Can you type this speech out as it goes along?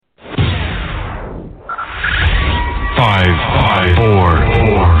Five, four,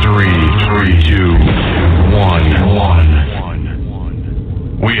 three, two, one.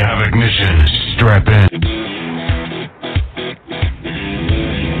 We have ignition. Strap in.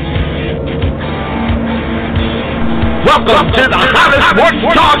 Welcome to the hottest sports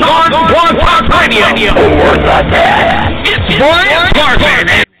talk on Blog Talk Radio. For the best. It's Brian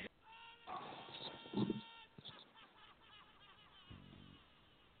Carson.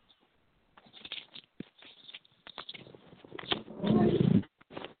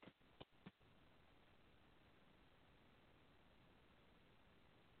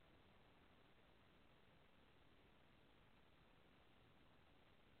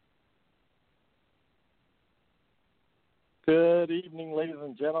 Good evening, ladies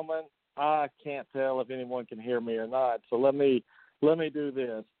and gentlemen. I can't tell if anyone can hear me or not, so let me do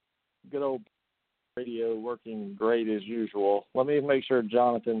this. Good old radio working great as usual. Let me make sure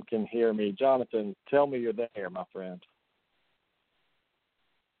Jonathan can hear me. Jonathan, tell me you're there, my friend.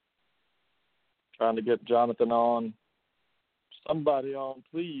 Trying to get Jonathan on. Somebody on,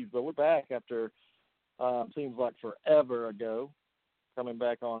 please. But we're back after seems like forever ago. Coming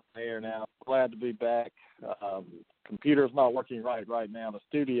back on air now. Glad to be back. Computer's not working right now. The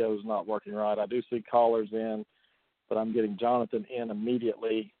studio's not working right. I do see callers in, but I'm getting Jonathan in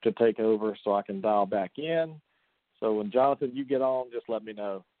immediately to take over so I can dial back in. So when Jonathan, you get on, just let me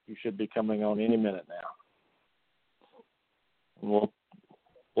know. You should be coming on any minute now. And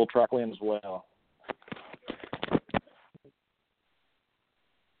we'll try in as well.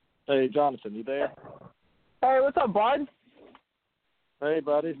 Hey, Jonathan, you there? Hey, what's up, bud? Hey,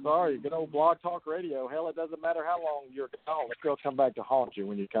 buddy. Sorry. Good old Blog Talk Radio. Hell, it doesn't matter how long you're gone. It's going to come back to haunt you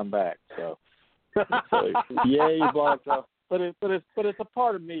when you come back. So yay, Blog Talk. But it's a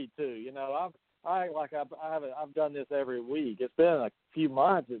part of me too. You know, I've done this every week. It's been a few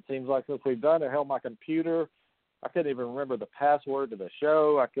months. It seems like since we've done it. Hell, my computer. I couldn't even remember the password to the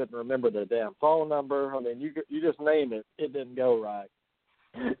show. I couldn't remember the damn phone number. I mean, you just name it. It didn't go right.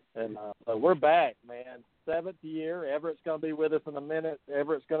 And so we're back, man. 7th year. Everett's going to be with us in a minute.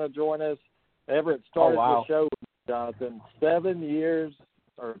 Everett's going to join us. Everett started the show with Jonathan 7 years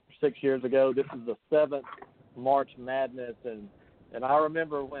or 6 years ago. This is the 7th March Madness, and I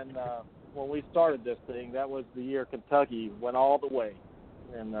remember when we started this thing. That was the year Kentucky went all the way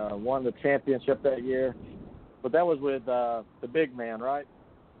and won the championship that year. But that was with the big man, right?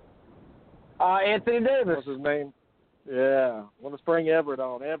 Anthony Davis. What's his name? Yeah. Want to bring Everett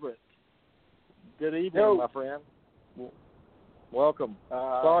on. Everett. Good evening, my friend. Welcome.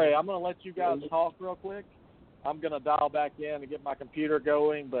 Sorry, I'm going to let you guys talk real quick. I'm going to dial back in and get my computer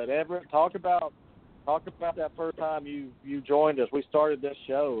going. But Everett, talk about that first time you joined us. We started this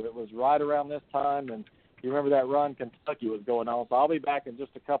show. It was right around this time, and you remember that run Kentucky was going on. So I'll be back in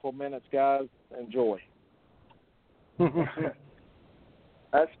just a couple minutes, guys. Enjoy.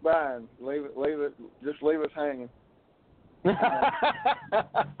 That's fine. Leave it. Just leave us hanging.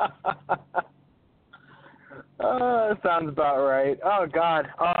 Sounds about right. Oh God.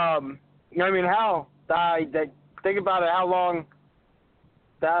 I mean, think about it. How long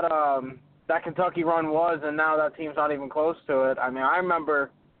that Kentucky run was, and now that team's not even close to it. I mean, I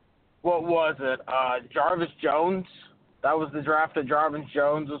remember. What was it? Jarvis Jones. That was the draft of Jarvis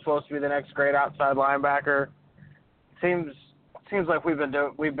Jones. Was supposed to be the next great outside linebacker. Seems like we've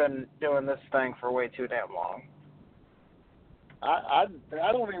been doing this thing for way too damn long. I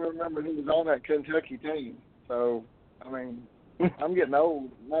don't even remember who was on that Kentucky team. So, I mean, I'm getting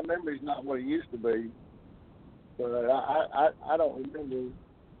old. My memory's not what it used to be. But I don't remember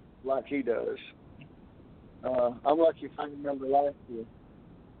like he does. I'm lucky if I remember last year.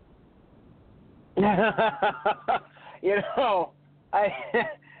 It's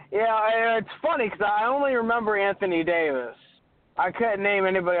funny because I only remember Anthony Davis. I couldn't name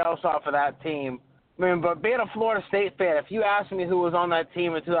anybody else off of that team. I mean, but being a Florida State fan, if you asked me who was on that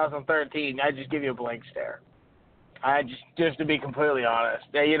team in 2013, I'd just give you a blank stare. Just to be completely honest,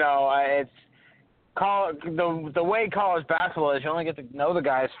 it's the way college basketball is. You only get to know the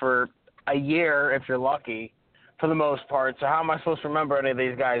guys for a year if you're lucky, for the most part. So how am I supposed to remember any of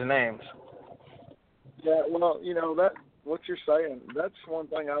these guys' names? Yeah, well, that what you're saying. That's one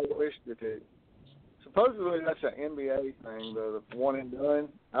thing I wish to do. Supposedly that's an NBA thing, the one and done.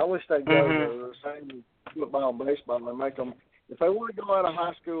 I wish they'd go to the same football and baseball and make them. If they want to go out of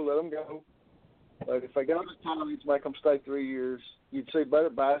high school, let them go. But if they go to college, make them stay 3 years. You'd see better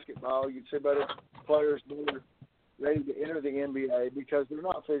basketball. You'd see better players being ready to enter the NBA because they're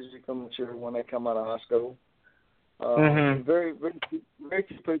not physically mature when they come out of high school. Very, very, very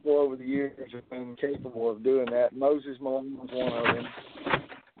few people over the years have been capable of doing that. Moses Malone was one of them.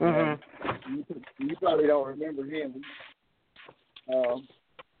 You probably don't remember him. Kobe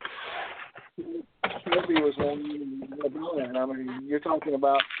was one of them. I mean, you're talking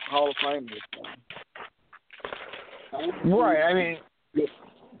about Hall of Famers. Right. I mean,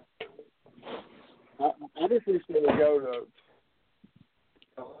 I just wish they would go to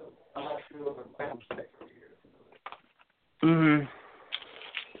high school and Bama State. Mhm.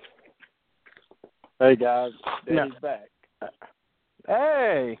 Hey guys, Danny's back.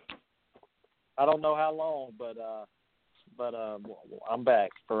 Hey. I don't know how long, but I'm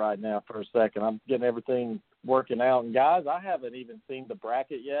back for right now for a second. I'm getting everything working out. And guys, I haven't even seen the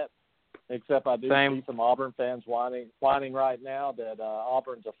bracket yet, except I do see some Auburn fans whining right now that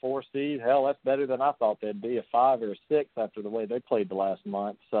Auburn's a 4 seed. Hell, that's better than I thought they'd be, a 5 or a 6 after the way they played the last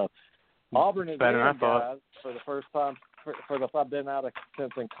month. So Auburn is better in, guys, for the first time. I've been out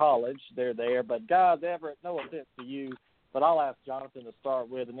since in college. They're there. But guys, Everett, no offense to you, but I'll ask Jonathan to start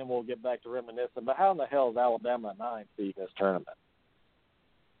with, and then we'll get back to reminiscing. But how in the hell is Alabama a 9 seed in this tournament?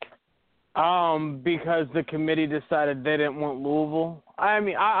 Because the committee decided they didn't want Louisville. I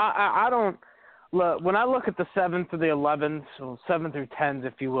mean, I don't look when I look at the 7th through the 11th, so 7 through 10s,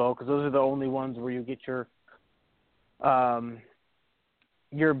 if you will, because those are the only ones where you get your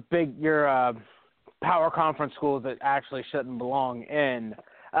power conference schools that actually shouldn't belong in.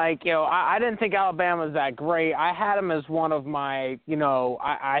 Like, you know, I didn't think Alabama's that great. I had them as one of my, you know,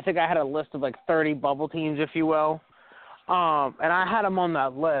 I think I had a list of like 30 bubble teams, if you will. And I had them on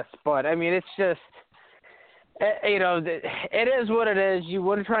that list. But, I mean, it's just, you know, it is what it is. You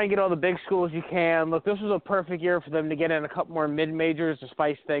want to try and get all the big schools you can. Look, this was a perfect year for them to get in a couple more mid-majors to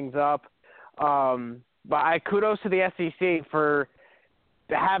spice things up. But kudos to the SEC for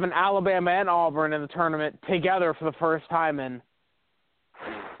having Alabama and Auburn in the tournament together for the first time in,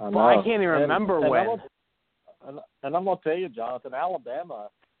 I can't even remember when. And I'm going to tell you, Jonathan, Alabama,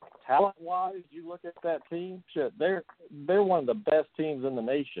 talent-wise, you look at that team, shit, they're one of the best teams in the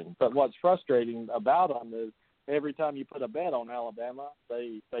nation. But what's frustrating about them is every time you put a bet on Alabama,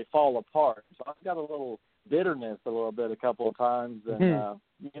 they fall apart. So I've got a little bitterness a couple of times, and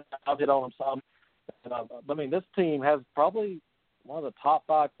I'll get on them some. I mean, this team has probably one of the top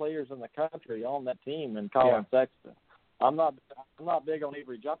 5 players in the country on that team in Colin Sexton. I'm not big on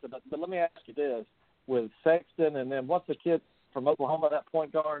Avery Johnson, but let me ask you this: with Sexton and then what's the kid from Oklahoma, that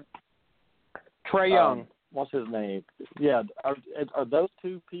point guard? Trae Young. What's his name? Yeah, are those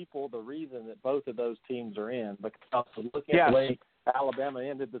two people the reason that both of those teams are in? Because look at the way Alabama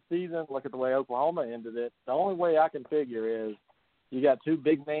ended the season, look at the way Oklahoma ended it. The only way I can figure is you got 2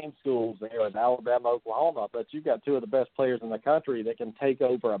 big-name schools there in Alabama, Oklahoma, but you got 2 of the best players in the country that can take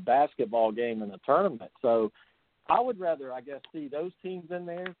over a basketball game in the tournament. So I would rather, I guess, see those teams in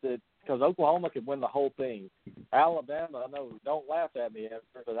there because Oklahoma could win the whole thing. Alabama, I know, don't laugh at me,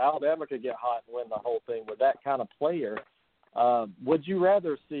 but Alabama could get hot and win the whole thing with that kind of player. Would you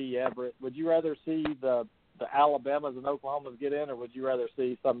rather see, Everett, the Alabamas and Oklahomas get in, or would you rather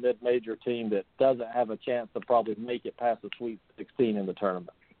see some mid-major team that doesn't have a chance to probably make it past the Sweet 16 in the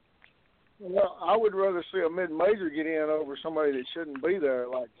tournament? Well, I would rather see a mid-major get in over somebody that shouldn't be there,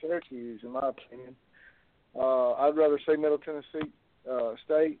 like Syracuse, in my opinion. I'd rather see Middle Tennessee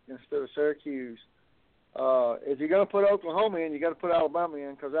State instead of Syracuse. If you're going to put Oklahoma in, you got to put Alabama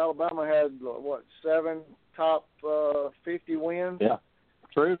in because Alabama had 7 top 50 wins. Yeah,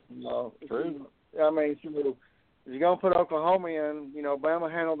 true. True. I mean, so if you're going to put Oklahoma in, you know, Bama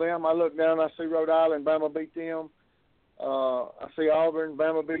handled them. I look down, I see Rhode Island, Bama beat them. I see Auburn,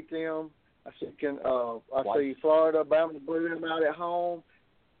 Bama beat them. I see Florida, Bama blew them out at home.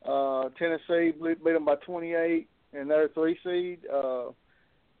 Tennessee beat them by 28, and they're a 3 seed.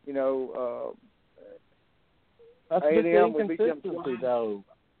 That's A&M the inconsistency, though.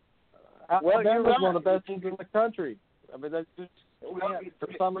 Alabama's one of the best teams in the country. I mean, that's just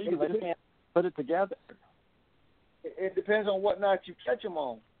for some reason they can't put it together. It depends on what night you catch them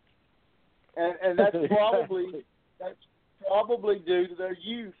on, and that's probably due to their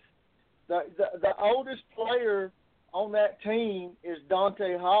youth. The oldest player on that team is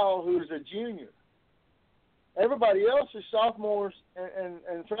Dante Hall, who is a junior. Everybody else is sophomores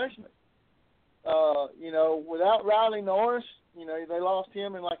and freshmen. Without Riley Norris, they lost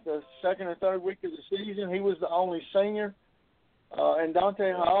him in like the 2nd or 3rd week of the season. He was the only senior. And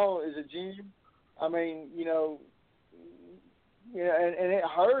Dante Hall is a junior. I mean, and it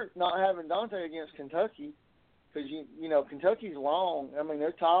hurt not having Dante against Kentucky because, Kentucky's long. I mean,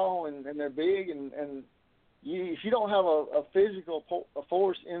 they're tall and they're big, and if you don't have a physical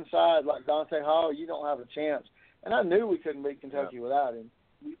force inside like Dante Hall, you don't have a chance. And I knew we couldn't beat Kentucky without him.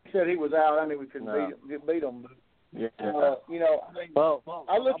 He said he was out. I knew we couldn't beat him. Yeah. You know, I mean, Well,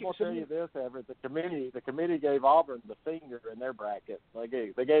 I look I'm gonna at tell you this, Everett. The committee gave Auburn the finger in their bracket. They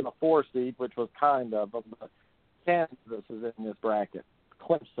gave a 4 seed, which was kind of, but Kansas is in this bracket.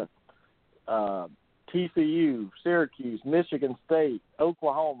 Clemson, TCU, Syracuse, Michigan State,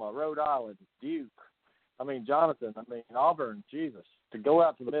 Oklahoma, Rhode Island, Duke. I mean, Jonathan. I mean, Auburn. Jesus, to go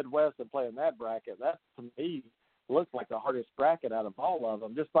out to the Midwest and play in that bracket, that to me looks like the hardest bracket out of all of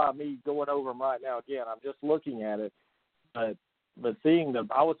them. Just by me going over them right now again, I'm just looking at it. But seeing them,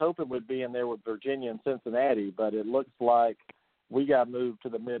 I was hoping we'd be in there with Virginia and Cincinnati, but it looks like we got moved to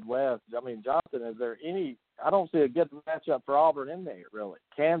the Midwest. I mean, Jonathan, is there any – I don't see a good matchup for Auburn in there, really.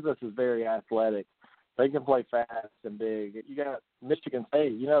 Kansas is very athletic. They can play fast and big. You got Michigan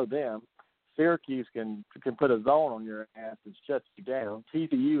State, you know them. Syracuse can put a zone on your ass and shut you down.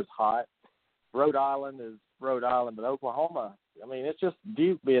 TCU is hot. Rhode Island is Rhode Island, but Oklahoma, I mean, it's just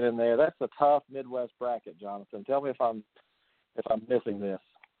Duke being in there. That's a tough Midwest bracket, Jonathan. Tell me if I'm missing this.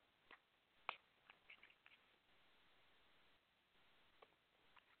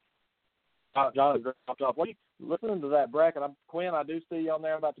 Jonathan, listening to that bracket, Quinn, I do see you on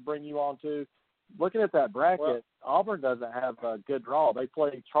there. I'm about to bring you on too. Looking at that bracket, Auburn doesn't have a good draw. They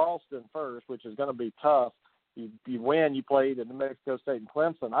play Charleston first, which is going to be tough. You win, you play the New Mexico State and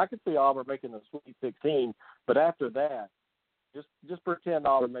Clemson. I could see Auburn making the Sweet 16, but after that, just pretend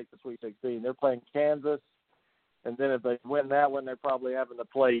Auburn make the Sweet 16. They're playing Kansas, and then if they win that one, they're probably having to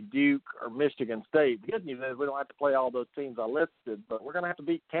play Duke or Michigan State. The good news is we don't have to play all those teams I listed, but we're going to have to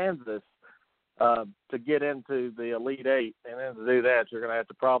beat Kansas to get into the Elite Eight, and then to do that, you're going to have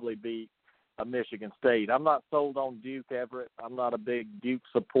to probably beat a Michigan State. I'm not sold on Duke, Everett. I'm not a big Duke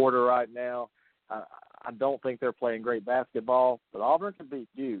supporter right now. I don't think they're playing great basketball, but Auburn can beat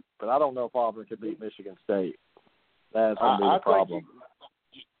Duke. But I don't know if Auburn can beat Michigan State. That's going to be the problem.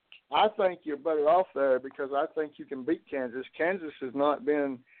 I think you're better off there because I think you can beat Kansas. Kansas has not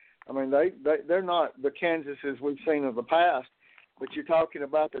been – I mean, they're not the Kansases we've seen of the past. But you're talking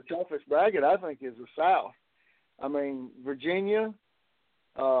about the toughest bracket, I think, is the South. I mean, Virginia,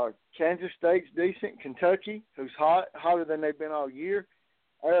 Kansas State's decent. Kentucky, who's hotter than they've been all year.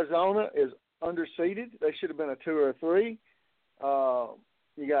 Arizona is underseeded. They should have been a 2 or a 3.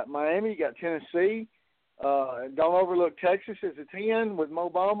 You got Miami. You got Tennessee. Don't overlook Texas as a 10 with Mo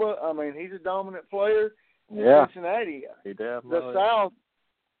Bamba. I mean, he's a dominant player. Yeah. Cincinnati. He definitely. The South,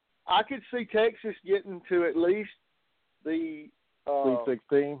 I could see Texas getting to at least the Sweet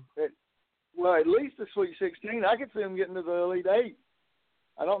 16. At least the Sweet 16. I could see them getting to the Elite Eight.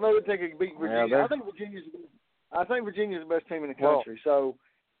 I don't know if they could beat Virginia. Yeah, I think Virginia's the best team in the country. So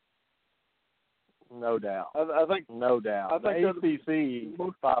no doubt. I think no doubt. The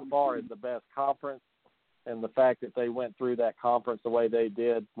ACC by far is the best conference, and the fact that they went through that conference the way they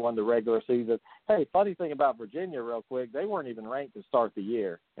did, won the regular season. Hey, funny thing about Virginia, real quick, they weren't even ranked to start the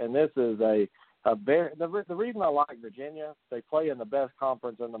year, and this is the reason I like Virginia, they play in the best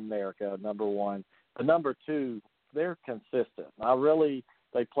conference in America, number one. But number two, they're consistent.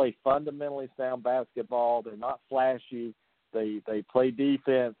 They play fundamentally sound basketball. They're not flashy. They play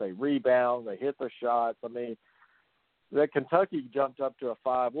defense. They rebound. They hit their shots. I mean, that Kentucky jumped up to a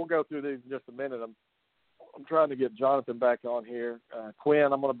 5. We'll go through these in just a minute. I'm trying to get Jonathan back on here.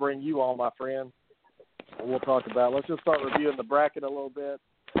 Quinn, I'm going to bring you on, my friend. We'll talk about. Let's just start reviewing the bracket a little bit.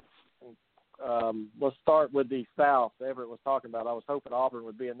 Let's start with the South. Everett was talking about. I was hoping Auburn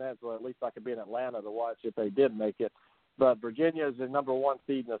would be in that, so at least I could be in Atlanta to watch if they did make it. But Virginia is the number 1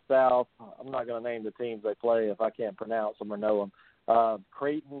 seed in the South. I'm not going to name the teams they play if I can't pronounce them or know them.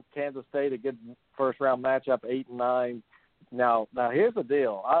 Creighton, Kansas State, a good first-round matchup, 8 and 9. Now here's the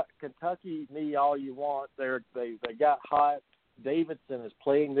deal. Kentucky, me all you want. They got hot. Davidson is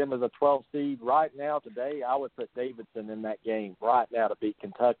playing them as a 12 seed right now. Today, I would put Davidson in that game right now to beat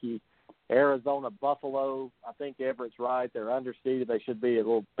Kentucky. Arizona, Buffalo, I think Everett's right. They're underseeded. They should be a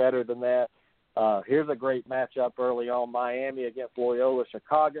little better than that. Here's a great matchup early on. Miami against Loyola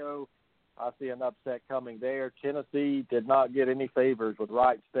Chicago. I see an upset coming there. Tennessee did not get any favors with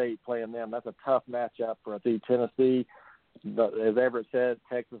Wright State playing them. That's a tough matchup for Tennessee. As Everett said,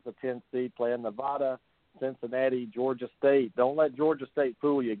 Texas a 10 seed playing Nevada, Cincinnati, Georgia State. Don't let Georgia State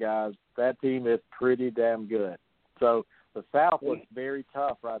fool you guys. That team is pretty damn good. So the South looks very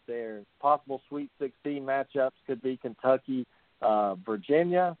tough right there. Possible Sweet 16 matchups could be Kentucky,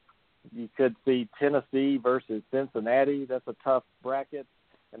 Virginia. You could see Tennessee versus Cincinnati. That's a tough bracket.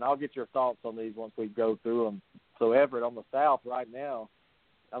 And I'll get your thoughts on these once we go through them. So, Everett, on the South right now,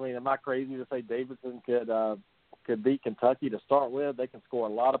 I mean, am I crazy to say Davidson could beat Kentucky to start with? They can score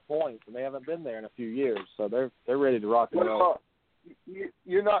a lot of points, and they haven't been there in a few years. So they're ready to rock and roll.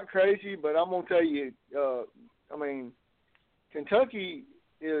 You're not crazy, but I'm going to tell you, I mean, Kentucky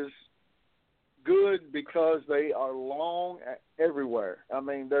is good because they are long everywhere. I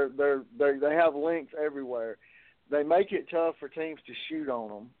mean, they have length everywhere. They make it tough for teams to shoot on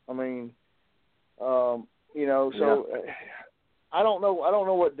them. I mean, you know, so I don't know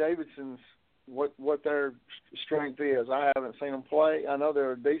what Davidson's what their strength is. I haven't seen them play. I know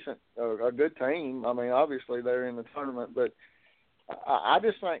they're a good team. I mean, obviously they're in the tournament, but I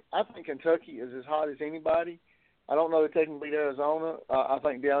think Kentucky is as hot as anybody. I don't know that they can beat Arizona. I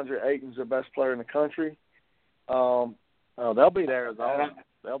think DeAndre Ayton's the best player in the country. Oh, they'll beat Arizona.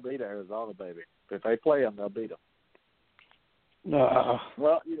 They'll beat Arizona, baby. If they play them, they'll beat them.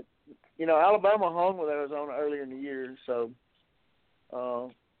 Well, you know, Alabama hung with Arizona earlier in the year, so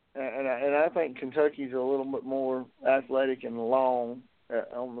and I think Kentucky's a little bit more athletic and long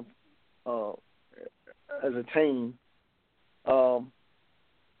on the as a team. So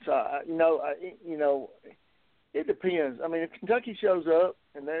you know, it depends. I mean, if Kentucky shows up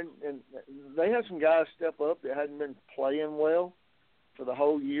and they have some guys step up that hadn't been playing well for the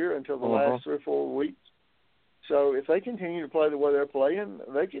whole year until the last 3 or 4 weeks. So if they continue to play the way they're playing,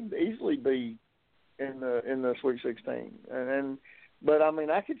 they could easily be in the Sweet 16. But I mean,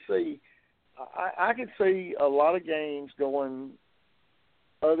 I could see a lot of games going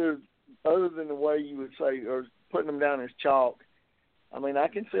other than the way you would say, or putting them down as chalk. I mean, I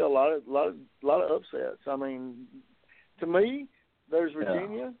can see a lot of upsets. I mean, to me, there's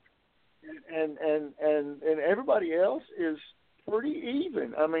Virginia, and everybody else is pretty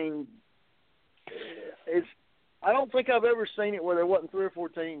even. I mean, I don't think I've ever seen it where there wasn't 3 or 4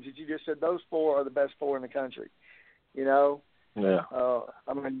 teams that you just said those 4 are the best 4 in the country. You know? Yeah.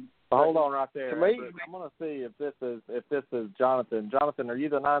 I mean, hold on right there. To me, I'm going to see if this is Jonathan. Jonathan, are you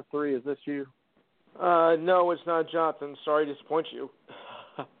the 9-3? Is this you? No, it's not Jonathan. Sorry to disappoint you.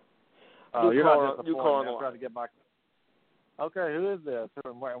 You're not disappointed. New call on the I'm line. trying to get my. Okay, who is this?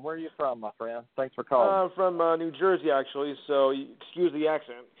 Where are you from, my friend? Thanks for calling. From New Jersey, actually. So excuse the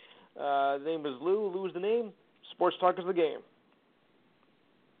accent. The name is Lou. Lou's the name. Sports Talk is the game.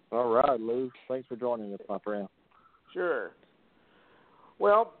 All right, Lou. Thanks for joining us, my friend. Sure.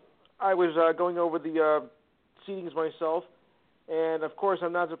 Well, I was going over the seedings myself, and of course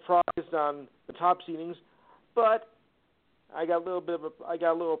I'm not surprised on the top seedings, but I got a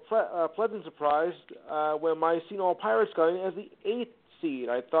little pleasant surprise when my Seton Hall Pirates got in as the 8th seed.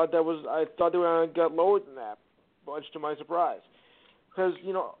 I thought they were going to get lower than that, much to my surprise. Because,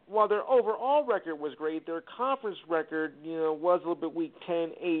 you know, while their overall record was great, their conference record, you know, was a little bit weak,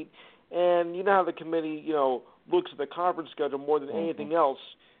 10-8. And you know how the committee, you know, looks at the conference schedule more than anything else.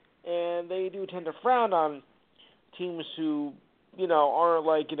 And they do tend to frown on teams who, you know, aren't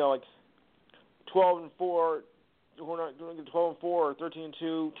like 12-4, who are not doing 12-4 or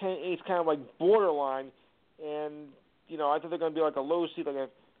 13-2. 10-8 is kind of like borderline. And, you know, I think they're going to be like a low seed, like a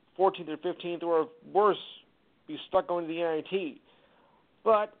 14th or 15th, or worse, be stuck going to the NIT.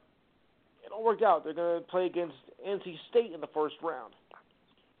 But it all worked out. They're going to play against NC State in the first round.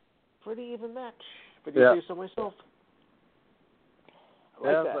 Pretty even match, if I do say so myself.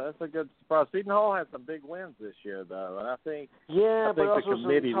 That's a good surprise. Seton Hall had some big wins this year, though, and I think the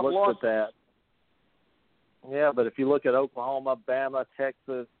committee looked at that. Yeah, but if you look at Oklahoma, Bama,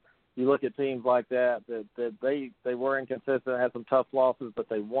 Texas, you look at teams like that they were inconsistent, had some tough losses, but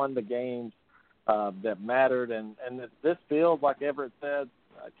they won the games that mattered. And this field, like Everett said,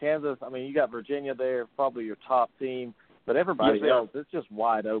 Kansas, I mean, you got Virginia there, probably your top team, but everybody else, it's just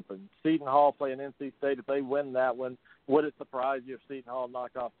wide open. Seton Hall playing NC State, if they win that one, would it surprise you if Seton Hall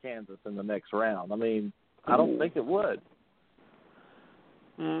knocked off Kansas in the next round? I mean, I don't think it would.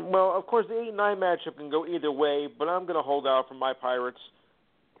 Well, of course, the 8-9 matchup can go either way, but I'm going to hold out for my Pirates.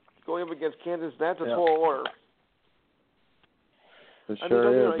 Going up against Kansas, that's a tall order. It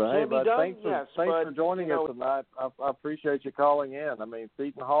sure is. But thanks for joining us tonight. I appreciate you calling in. I mean,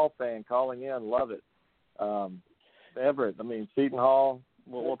 Seton Hall fan calling in, love it. Everett, I mean, Seton Hall,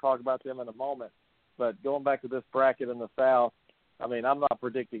 we'll talk about them in a moment. But going back to this bracket in the South, I mean, I'm not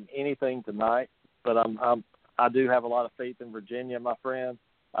predicting anything tonight, but I do have a lot of faith in Virginia, my friend.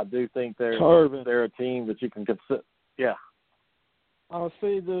 I do think they're a team that you can consider. Yeah. I'll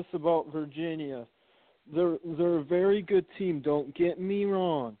say this about Virginia. They're a very good team, don't get me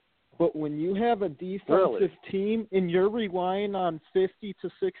wrong. But when you have a defensive team and you're relying on 50 to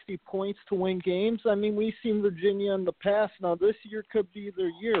 60 points to win games, I mean, we've seen Virginia in the past. Now, this year could be their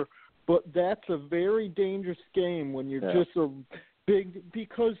year, but that's a very dangerous game when you're just a big –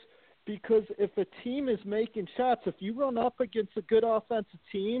 because if a team is making shots, if you run up against a good offensive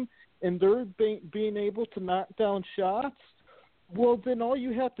team and they're being able to knock down shots, Well, then all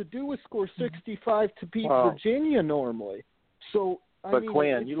you have to do is score 65 to beat Virginia normally. So, I mean,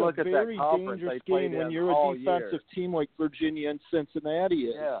 Quinn, it's you look a at very that conference dangerous they played game when in you're all a defensive year. team like Virginia and Cincinnati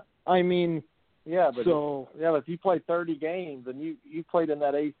is. Yeah. I mean, but if you play 30 games and you played in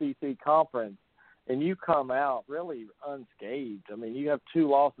that ACC conference and you come out really unscathed, I mean, you have 2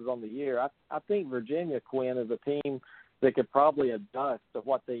 losses on the year. I think Virginia, Quinn, is a team that could probably adjust to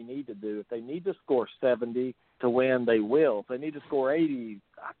what they need to do. If they need to score 70 to win, they will. If they need to score 80,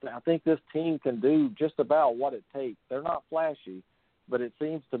 I think this team can do just about what it takes. They're not flashy, but it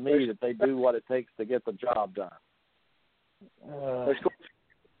seems to me that they do what it takes to get the job done. They scored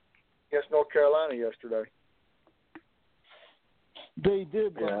against North Carolina yesterday. They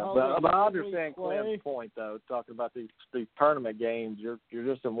did, but I understand Quinn's point, though. Talking about these tournament games, you're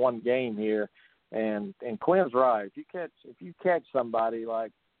just in one game here, and Quinn's right. If you catch somebody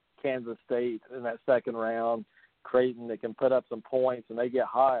like Kansas State in that second round, Creighton, that can put up some points and they get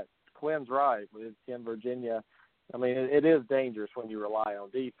hot, Quinn's right. In Virginia, I mean, it is dangerous when you rely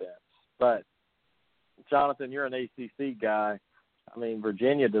on defense. But Jonathan, you're an ACC guy. I mean,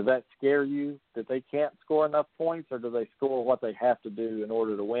 Virginia, does that scare you that they can't score enough points, or do they score what they have to do in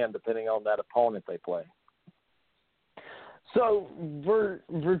order to win, depending on that opponent they play? So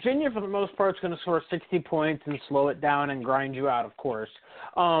Virginia, for the most part, is going to score 60 points and slow it down and grind you out, of course.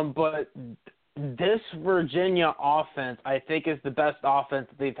 But this Virginia offense, I think, is the best offense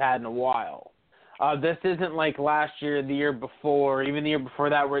that they've had in a while. This isn't like last year, the year before, even the year before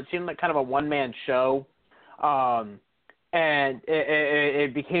that, where it seemed like kind of a one-man show. And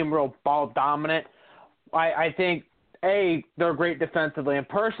it became real ball dominant. I think, they're great defensively, and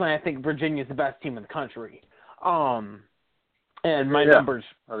personally, I think Virginia's the best team in the country. And my numbers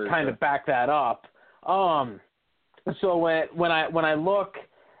kind of back that up. So when I look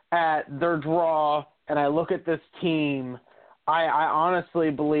at their draw and I look at this team, I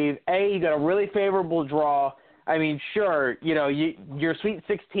honestly believe, you got a really favorable draw. I mean, sure, your Sweet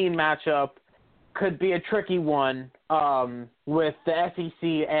 16 matchup could be a tricky one with the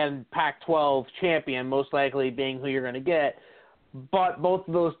SEC and Pac-12 champion most likely being who you're going to get. But both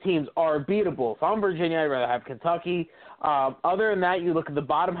of those teams are beatable. If I'm Virginia, I'd rather have Kentucky. Other than that, you look at the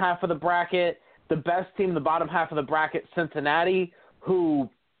bottom half of the bracket, the best team in the bottom half of the bracket, Cincinnati, who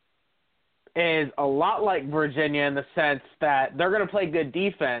is a lot like Virginia in the sense that they're going to play good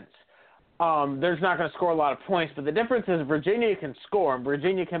defense. They're not going to score a lot of points, but the difference is Virginia can score, and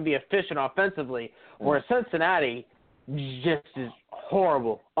Virginia can be efficient offensively, whereas Cincinnati just is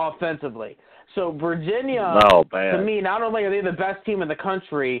horrible offensively. So Virginia, to me, not only are they the best team in the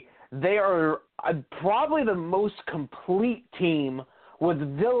country, they are probably the most complete team, with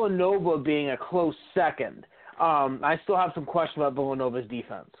Villanova being a close second. I still have some questions about Villanova's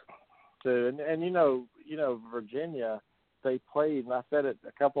defense. And Virginia, they played, and I said it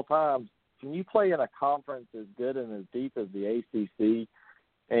a couple times, when you play in a conference as good and as deep as the ACC,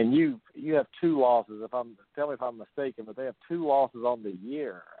 and you have 2 losses, tell me if I'm mistaken, but they have 2 losses on the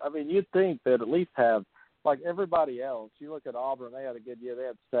year. I mean, you'd think they'd at least have, like everybody else, you look at Auburn, they had a good year. They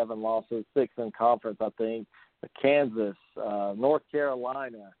had 7 losses, 6 in conference, I think. Kansas, North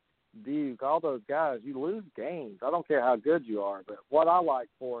Carolina, Duke, all those guys, you lose games. I don't care how good you are, but what I like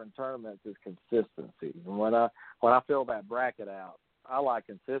for in tournaments is consistency. And when I fill that bracket out, I like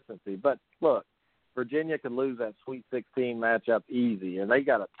consistency. But look, Virginia could lose that Sweet 16 matchup easy, and they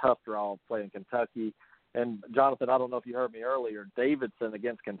got a tough draw playing Kentucky. And, Jonathan, I don't know if you heard me earlier, Davidson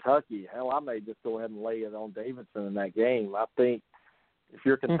against Kentucky. Hell, I may just go ahead and lay it on Davidson in that game. I think if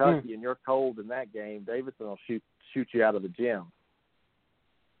you're Kentucky and you're cold in that game, Davidson will shoot you out of the gym.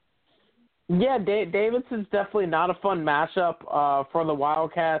 Yeah, Davidson's definitely not a fun matchup for the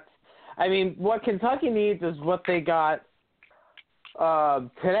Wildcats. I mean, what Kentucky needs is what they got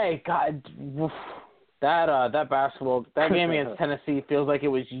today. God, that basketball, that game against Tennessee feels like it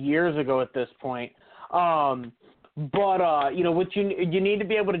was years ago at this point. But what you need to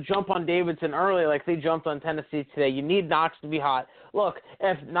be able to jump on Davidson early, like they jumped on Tennessee today. You need Knox to be hot. Look,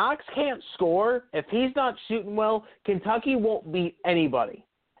 if Knox can't score, if he's not shooting well, Kentucky won't beat anybody,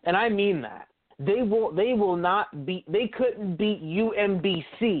 and I mean that. They will not beat. They couldn't beat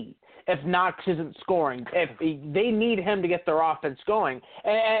UMBC if Knox isn't scoring. If they need him to get their offense going,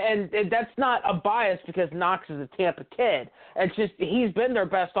 and that's not a bias because Knox is a Tampa kid. It's just he's been their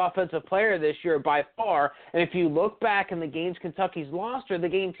best offensive player this year by far. And if you look back in the games Kentucky's lost or the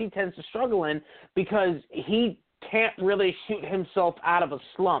games he tends to struggle in, because he can't really shoot himself out of a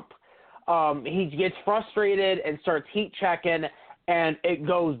slump. He gets frustrated and starts heat checking, and it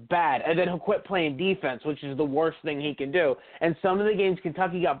goes bad. And then he'll quit playing defense, which is the worst thing he can do. And some of the games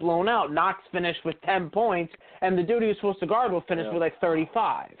Kentucky got blown out, Knox finished with 10 points, and the dude he was supposed to guard will finish with like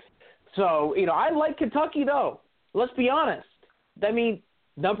 35. So, I like Kentucky, though. Let's be honest. I mean,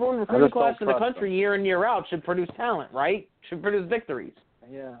 number one recruiting class in the country year in, year out should produce talent, right? Should produce victories.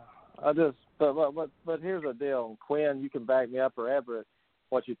 Yeah. But here's the deal. Quinn, you can back me up, or Everett,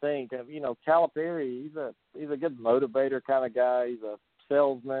 what you think. Calipari, he's a good motivator kind of guy. He's a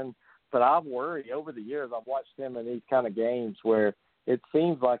salesman. But I've worried over the years. I've watched him in these kind of games where it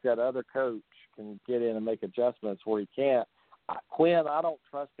seems like that other coach can get in and make adjustments where he can't. Quinn, I don't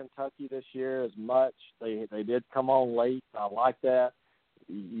trust Kentucky this year as much. They did come on late. I like that.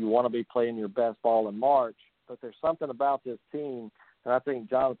 You want to be playing your best ball in March. But there's something about this team, and I think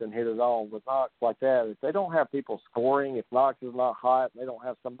Jonathan hit it on with Knox like that. If they don't have people scoring, if Knox is not hot, they don't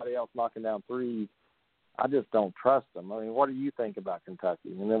have somebody else knocking down threes, I just don't trust them. I mean, what do you think about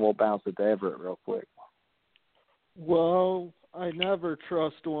Kentucky? And then we'll bounce it to Everett real quick. Well, I never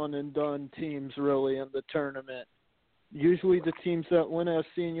trust one-and-done teams really in the tournament. Usually the teams that win have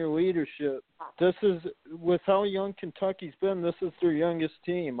senior leadership. This is, with how young Kentucky's been, this is their youngest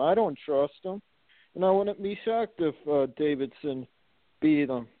team. I don't trust them, and I wouldn't be shocked if Davidson beat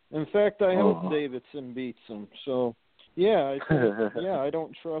them. In fact, I hope Davidson beats them. So, I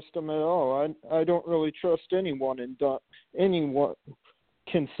don't trust them at all. I don't really trust any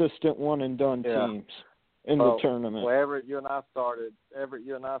consistent one-and-done teams in the tournament. Well, Everett, you and I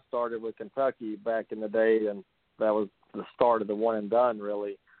started with Kentucky back in the day, and that was the start of the one and done,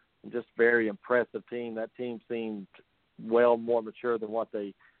 really. Just very impressive team. That team seemed well more mature than what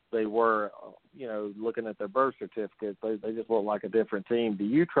they were, looking at their birth certificates. They just look like a different team. Do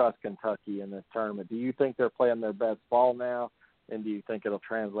you trust Kentucky in this tournament? Do you think they're playing their best ball now? And do you think it'll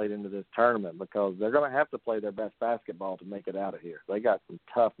translate into this tournament? Because they're going to have to play their best basketball to make it out of here. They got some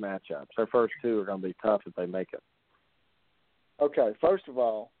tough matchups. Their first two are going to be tough if they make it. Okay, first of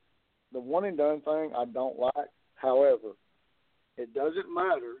all, the one and done thing I don't like. However, it doesn't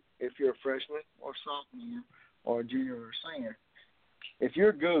matter if you're a freshman or sophomore or a junior or a senior. If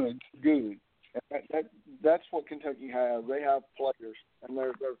you're good. That's what Kentucky has. They have players, and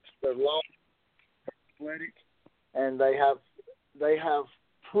they're long, athletic, and they have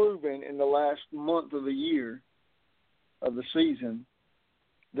proven in the last month of the year of the season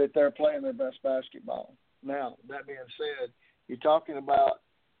that they're playing their best basketball. Now, that being said, you're talking about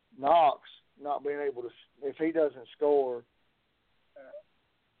Knox not being able to, if he doesn't score,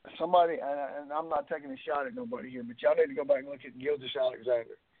 somebody, and I'm not taking a shot at nobody here, but y'all need to go back and look at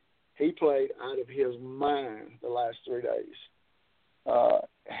Gilgeous-Alexander. He played out of his mind the last 3 days.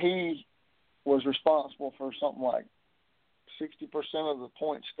 He was responsible for something like 60% of the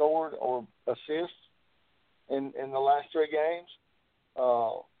points scored or assists in the last 3 games.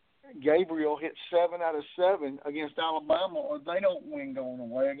 Gabriel hit 7 out of 7 against Alabama, or they don't win going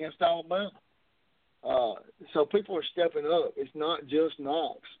away against Alabama. So people are stepping up. It's not just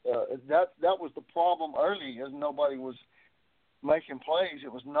Knox. That was the problem early, as nobody was making plays.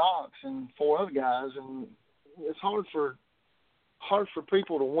 It was Knox and 4 other guys, and it's hard for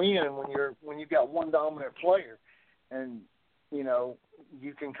people to win when you've got one dominant player. And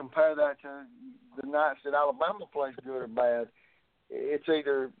you can compare that to the nights that Alabama plays good or bad. It's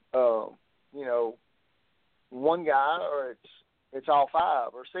either one guy, or it's all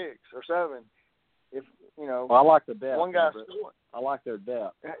 5 or 6 or 7. If well, I like the depth. One guy scoring. I like their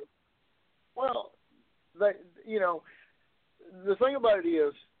depth. Well, the thing about it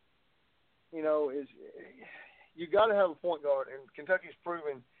is you got to have a point guard, and Kentucky's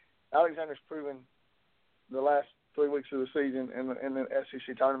proven, Alexander's proven the last 3 weeks of the season in the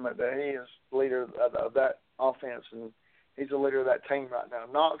SEC tournament that he is leader of that offense, and he's the leader of that team right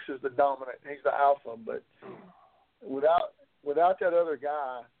now. Knox is the dominant; he's the alpha. But without that other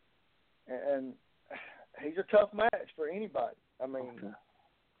guy, and he's a tough match for anybody. I mean,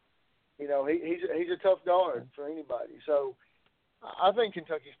 he's a tough guard for anybody. So I think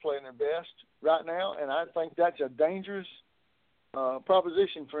Kentucky's playing their best right now, and I think that's a dangerous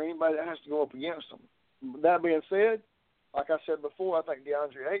proposition for anybody that has to go up against them. That being said, like I said before, I think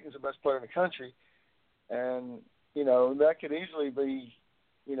DeAndre Ayton's the best player in the country, and that could easily be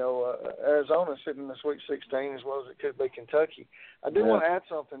Arizona sitting in the Sweet 16 as well as it could be Kentucky. I do want to add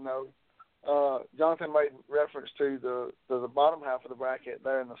something though. Jonathan made reference to the bottom half of the bracket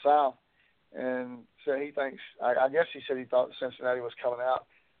there in the South, and said he thinks, I guess he said he thought Cincinnati was coming out.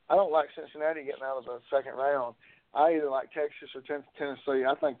 I don't like Cincinnati getting out of the second round. I either like Texas or Tennessee.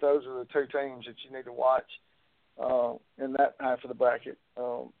 I think those are the 2 teams that you need to watch in that half of the bracket.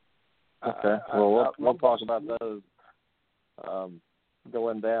 Okay. We'll talk about those.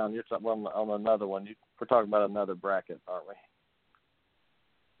 going down. You're talking on another one. We're talking about another bracket, aren't we?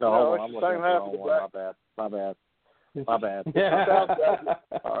 No, hold on. I'm looking at the wrong one. My bad. Yeah.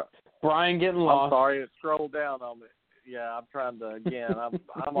 All right. Brian getting lost. I'm sorry. It scrolled down on me. Yeah, I'm trying to, again,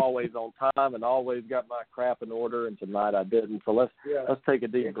 I'm always on time and always got my crap in order, and tonight I didn't. So let's take a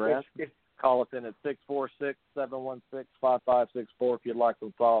deep breath. Call us in at 646-716-5564 if you'd like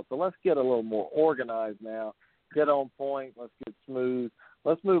some thoughts. So let's get a little more organized now. Get on point. Let's get smooth.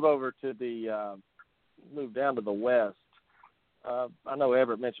 Let's move over to move down to the West. I know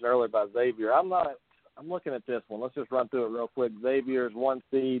Everett mentioned earlier about Xavier. I'm looking at this one. Let's just run through it real quick. Xavier's 1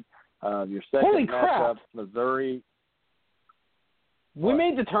 seed. Your second matchup, Missouri. We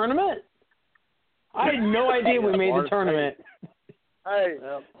made the tournament? I had no idea we made the tournament. Hey,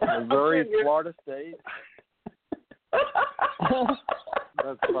 Missouri, Florida State.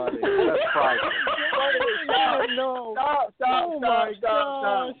 That's funny. That's frightening. No. Stop.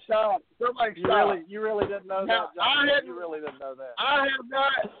 Somebody stop. You really didn't know Now, that, John? You really didn't know that.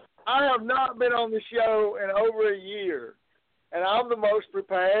 I have not been on the show in over a year, and I'm the most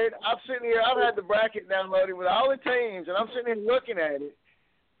prepared. I'm sitting here. I've had the bracket downloaded with all the teams, and I'm sitting here looking at it.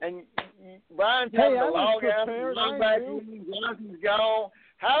 And Brian's having to log out, log back in, Johnson's gone.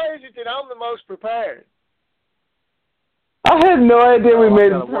 How is it that I'm the most prepared? I had no idea we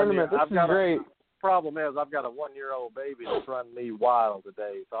made the tournament. This is great. Problem is, I've got a 1-year-old baby that's running me wild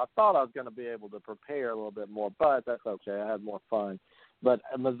today, so I thought I was going to be able to prepare a little bit more, but that's okay. I had more fun. But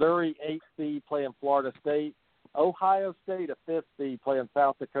Missouri, 8th seed, playing Florida State. Ohio State, a 5th seed, playing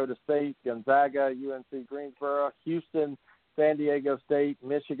South Dakota State. Gonzaga, UNC Greensboro. Houston, San Diego State.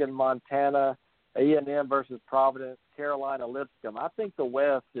 Michigan, Montana. A&M versus Providence. Carolina, Lipscomb. I think the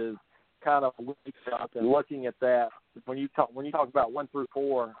West is kind of weak up, and looking at that, when you talk about 1 through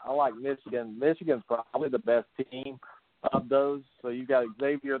 4, I like Michigan. Michigan's probably the best team of those. So you got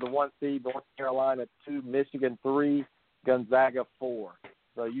Xavier, the 1 seed, North Carolina 2, Michigan 3, Gonzaga 4.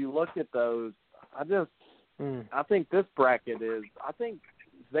 So you look at those. I think this bracket is. I think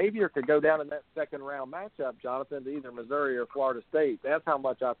Xavier could go down in that second round matchup, Jonathan, to either Missouri or Florida State. That's how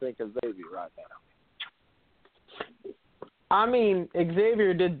much I think of Xavier right now. I mean,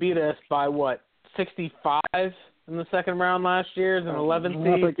 Xavier did beat us by, 65 in the second round last year as an 11 seed?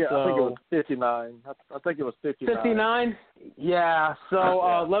 I think it was 59. I think it was 59. 59? Yeah,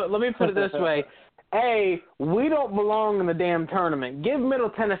 so let me put it this way. A, we don't belong in the damn tournament. Give Middle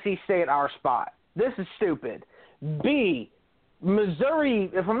Tennessee State our spot. This is stupid. B, Missouri,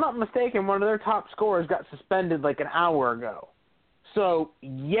 if I'm not mistaken, one of their top scorers got suspended like an hour ago. So,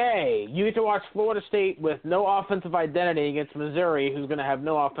 yay. You get to watch Florida State with no offensive identity against Missouri, who's going to have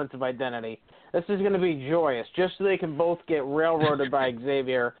no offensive identity. This is going to be joyous, just so they can both get railroaded by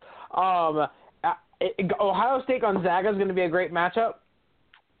Xavier. Ohio State Gonzaga is going to be a great matchup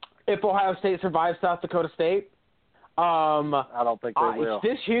if Ohio State survives South Dakota State. I don't think they will.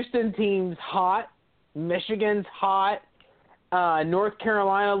 This Houston team's hot. Michigan's hot. North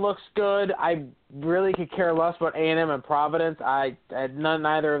Carolina looks good. I really could care less about A&M and Providence.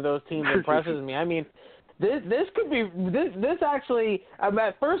 Neither of those teams impresses me. I mean, this could be this actually.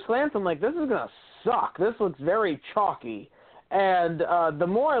 At first glance, I'm like, this is gonna suck. This looks very chalky. And the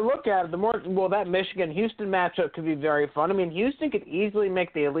more I look at it, the more that Michigan-Houston matchup could be very fun. I mean, Houston could easily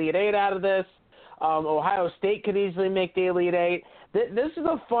make the Elite Eight out of this. Ohio State could easily make the Elite Eight. This is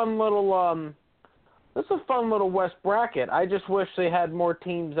a fun little. This is a fun little West bracket. I just wish they had more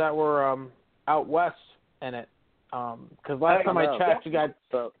teams that were out west in it. Because last time I checked, you got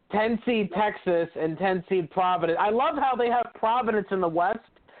 10-seed Texas and 10-seed Providence. I love how they have Providence in the west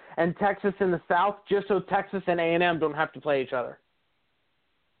and Texas in the south, just so Texas and A&M don't have to play each other.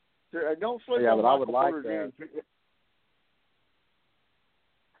 Don't sleep on but I would like that.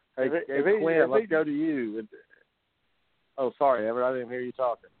 Hey, Quinn, let's go to you. Oh, sorry, Everett, I didn't hear you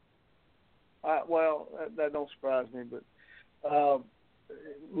talking. Well, that don't surprise me, but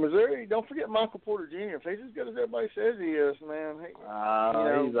Missouri, don't forget Michael Porter Jr. If he's as good as everybody says he is, man.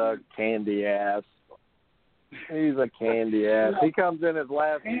 He's a candy ass. He's a candy ass. He comes in his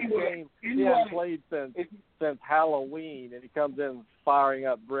last game. He hasn't played since Halloween, and he comes in firing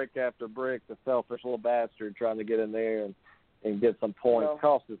up brick after brick, the selfish little bastard trying to get in there and get some points.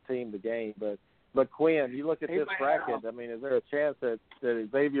 Cost his team the game, But Quinn, you look at this bracket. I mean, is there a chance that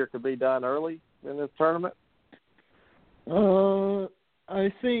Xavier could be done early in this tournament?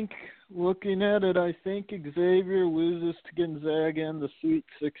 I think, looking at it, I think Xavier loses to Gonzaga in the Sweet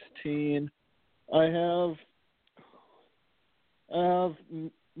 16. I have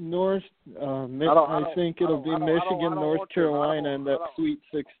North. I think it'll be Michigan, North Carolina in that Sweet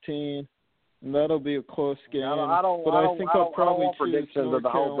 16. and that'll be a close game. I don't probably want predictions North of the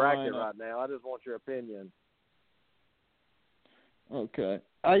whole bracket Carolina. right now. I just want your opinion. Okay.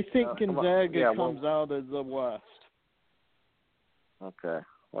 I think Gonzaga comes out of the West. Okay.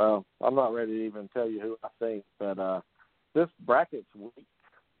 Well, I'm not ready to even tell you who I think, but this bracket's weak.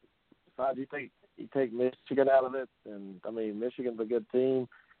 So you take Michigan out of it, and I mean Michigan's a good team.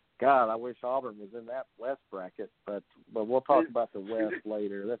 God, I wish Auburn was in that West bracket, but we'll talk about the West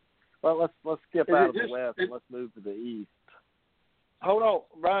later. Let's skip out of the West and let's move to the East. Hold on,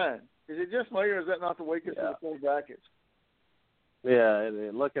 Brian. Is it just me, or is that not the weakest of the four brackets? Yeah,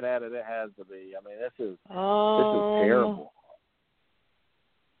 looking at it, it has to be. I mean, this is terrible.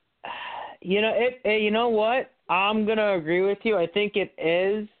 You know what? I'm gonna agree with you. I think it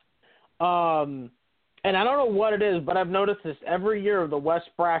is. And I don't know what it is, but I've noticed this every year. The West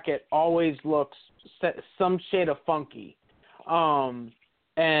bracket always looks some shade of funky. And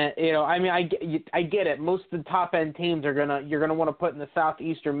I mean, I get it. Most of the top end teams you're gonna want to put in the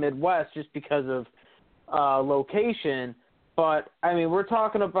Southeast or Midwest just because of location. But I mean, we're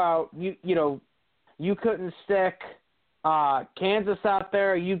talking about you couldn't stick Kansas out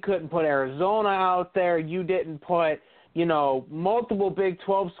there. You couldn't put Arizona out there. You didn't put multiple Big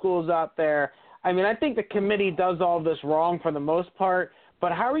 12 schools out there. I mean, I think the committee does all this wrong for the most part,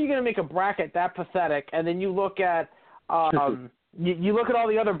 but how are you going to make a bracket that pathetic? And then you look at you look at all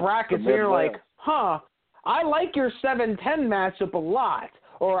the other brackets and you're like, I like your 7-10 matchup a lot.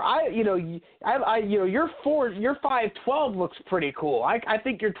 Or your 5-12 looks pretty cool. I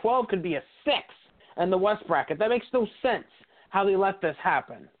think your 12 could be a 6 in the West bracket. That makes no sense how they let this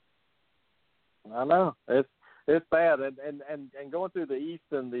happen. I know. It's bad, and going through the East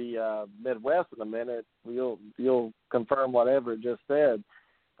and the Midwest in a minute, you'll confirm whatever it just said.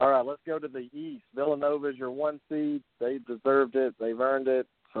 All right, let's go to the East. Villanova's your 1 seed. They deserved it. They've earned it.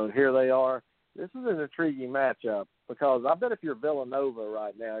 So here they are. This is an intriguing matchup because I bet if you're Villanova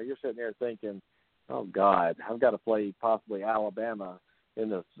right now, you're sitting there thinking, "Oh God, I've got to play possibly Alabama in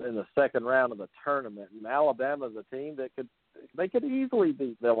the second round of the tournament." And Alabama's a team that could easily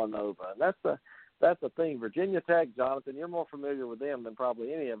beat Villanova, and that's the thing. Virginia Tech, Jonathan, you're more familiar with them than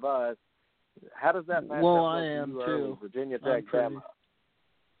probably any of us. How does that match up I am too. Virginia Tech, Bama.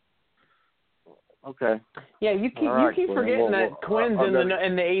 Okay. Yeah, you keep forgetting that Quinn's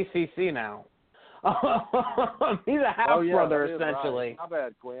in the ACC now. He's a half brother essentially. Right. My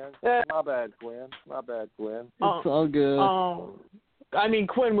bad, Quinn. It's all good. I mean,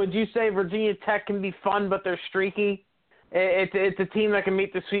 Quinn, would you say Virginia Tech can be fun, but they're streaky? It's a team that can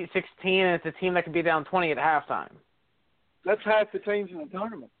meet the Sweet 16, and it's a team that can be down 20 at halftime. That's half the teams in the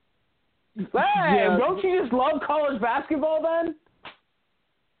tournament. Hey, don't you just love college basketball then?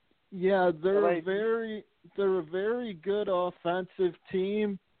 Yeah, they're a very good offensive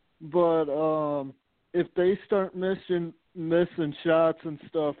team, but if they start missing shots and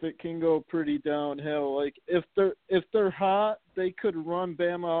stuff, it can go pretty downhill. Like if they're hot, they could run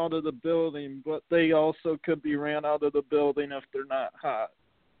Bama out of the building, but they also could be ran out of the building if they're not hot.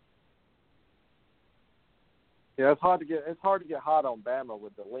 Yeah, it's hard to get hot on Bama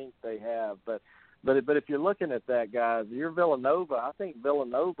with the length they have, but if you're looking at that, guys, you're Villanova. I think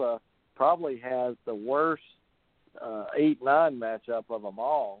Villanova probably has the worst 8-9 matchup of them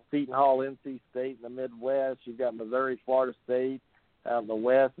all. Seton Hall, NC State in the Midwest. You've got Missouri, Florida State out in the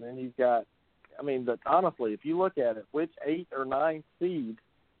West, and then you've got. I mean, honestly, if you look at it, which 8 or 9 seed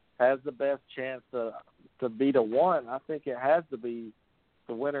has the best chance to beat a 1? I think it has to be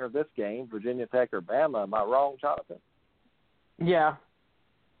the winner of this game, Virginia Tech or Bama. Am I wrong, Jonathan? Yeah.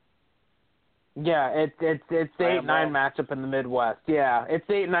 Yeah, it's the 8-9 matchup in the Midwest. Yeah, it's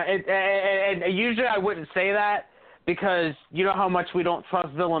 8-9. And usually I wouldn't say that because you know how much we don't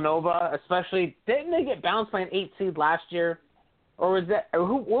trust Villanova, especially didn't they get bounced by an 8 seed last year, or was that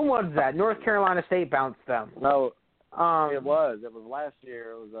when was that? North Carolina State bounced them. No, it was last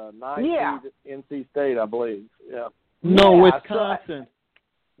year. It was a 9 seed NC State, I believe. Yeah. No, Wisconsin.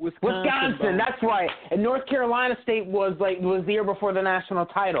 Wisconsin, that's right. And North Carolina State was the year before the national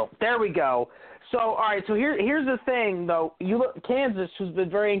title. There we go. So, all right, so here's the thing, though. You look Kansas, who's been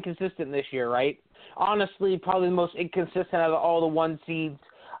very inconsistent this year, right? Honestly, probably the most inconsistent out of all the 1 seeds.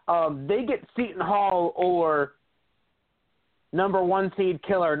 They get Seton Hall or number 1 seed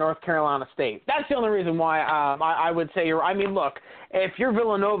killer North Carolina State. That's the only reason why I would say I mean, look, if you're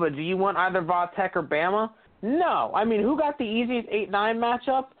Villanova, do you want either Va Tech or Bama? No. I mean, who got the easiest 8-9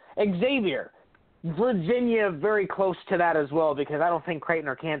 matchup? Xavier. Virginia very close to that as well because I don't think Creighton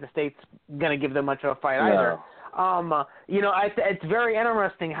or Kansas State's going to give them much of a fight either. It's very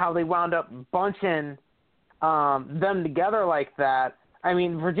interesting how they wound up bunching them together like that. I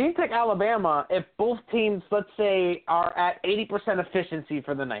mean, Virginia Tech, Alabama, if both teams, let's say, are at 80% efficiency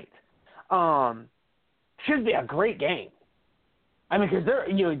for the night, should be a great game. I mean, because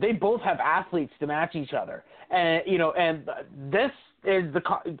they both have athletes to match each other, and and this is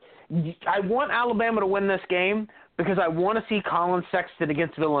I want Alabama to win this game because I want to see Colin Sexton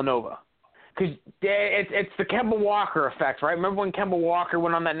against Villanova. Because it's the Kemba Walker effect, right? Remember when Kemba Walker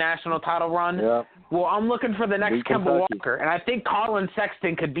went on that national title run? Yeah. Well, I'm looking for the next Kemba Walker, and I think Colin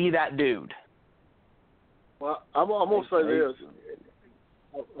Sexton could be that dude. Well, I'm going to say this.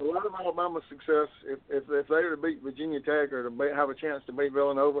 A lot of Alabama's success, if they were to beat Virginia Tech or to have a chance to beat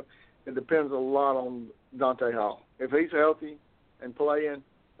Villanova, it depends a lot on Dante Hall. If he's healthy and playing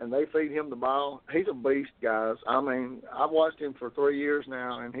and they feed him the ball, he's a beast, guys. I mean, I've watched him for 3 years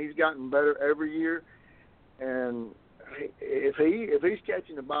now, and he's gotten better every year. And if he's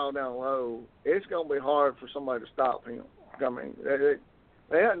catching the ball down low, it's going to be hard for somebody to stop him. I mean,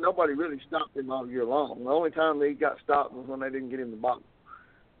 they had nobody really stopped him all year long. The only time they got stopped was when they didn't get him the ball.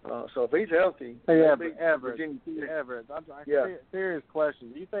 So if he's healthy, Everett, yeah. Serious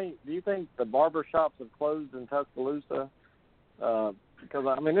question. Do you think the barbershops have closed in Tuscaloosa? Because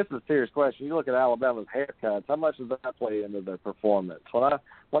I mean, this is a serious question. You look at Alabama's haircuts. How much does that play into their performance? When I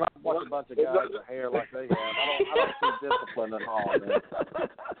watch a bunch of guys with hair like they have, I don't see discipline at all. Man.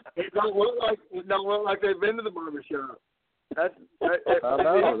 It don't look like they've been to the barbershop. I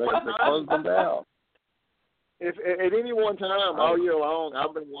know they closed them down. If at any one time all year long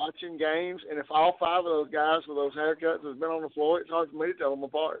I've been watching games, and if all 5 of those guys with those haircuts have been on the floor, it's hard for me to tell them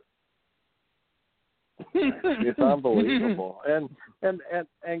apart. It's unbelievable. And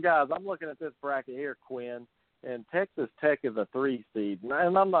guys, I'm looking at this bracket here, Quinn, and Texas Tech is a 3 seed.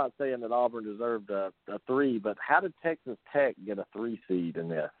 And I'm not saying that Auburn deserved a 3, but how did Texas Tech get a 3 seed in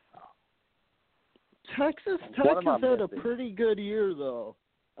this? Texas Tech has had a pretty good year, though.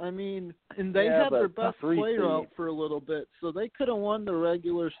 I mean, and they had their best player out for a little bit, so they could have won the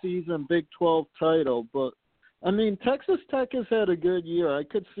regular season Big 12 title. But, I mean, Texas Tech has had a good year. I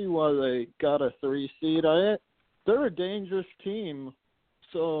could see why they got a 3 seed. They're a dangerous team.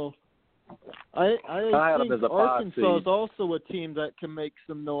 So I think Arkansas is also a team that can make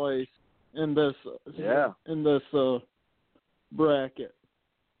some noise in this bracket.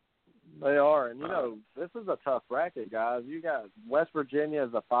 They are, and this is a tough bracket, guys. You got West Virginia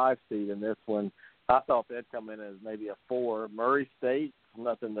as a 5 seed in this one. I thought they'd come in as maybe a 4. Murray State,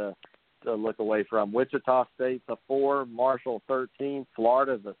 nothing to look away from. Wichita State's a 4. Marshall 13.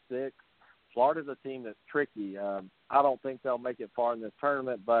 Florida's a 6. Florida's a team that's tricky. I don't think they'll make it far in this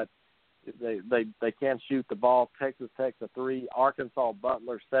tournament, but they can shoot the ball. Texas Tech's a 3. Arkansas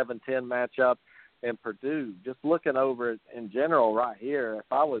Butler 7-10 matchup. And Purdue, just looking over it in general right here, if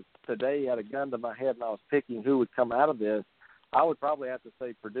I was today had a gun to my head and I was picking who would come out of this, I would probably have to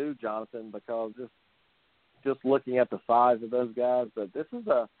say Purdue, Jonathan, because just looking at the size of those guys. But this is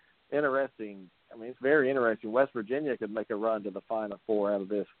it's very interesting. West Virginia could make a run to the Final Four out of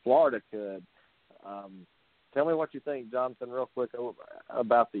this. Florida could. Tell me what you think, Jonathan, real quick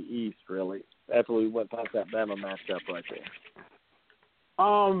about the East, really, after we went past that Bama matchup right there.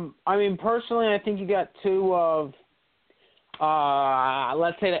 I mean, personally, I think you got 2 of,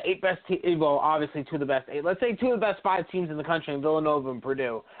 let's say the 8 best teams. Well, obviously 2 of the best 8. Let's say 2 of the best 5 teams in the country, in Villanova and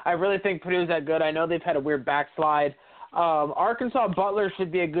Purdue. I really think Purdue's that good. I know they've had a weird backslide. Arkansas Butler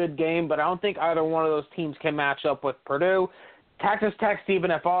should be a good game, but I don't think either one of those teams can match up with Purdue. Texas Tech, Stephen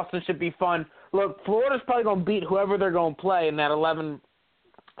F. Austin should be fun. Look, Florida's probably going to beat whoever they're going to play in that 11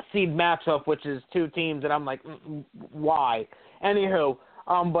 seed matchup, which is 2 teams, and I'm like, why? Anywho.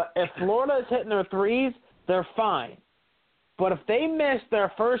 But if Florida is hitting their 3s, they're fine. But if they miss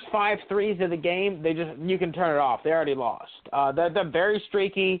their first 5 threes of the game, you can turn it off. They already lost. They're very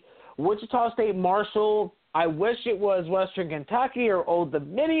streaky. Wichita State Marshall, I wish it was Western Kentucky or Old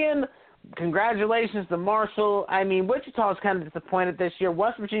Dominion. Congratulations to Marshall. I mean, Wichita's kind of disappointed this year.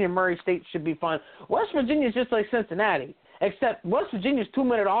 West Virginia and Murray State should be fun. West Virginia is just like Cincinnati, except West Virginia's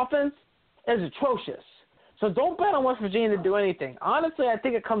 2-minute offense is atrocious. So don't bet on West Virginia to do anything. Honestly, I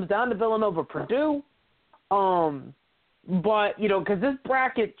think it comes down to Villanova, Purdue. But, because this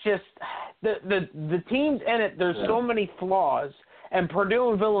bracket just the teams in it, there's so many flaws, and Purdue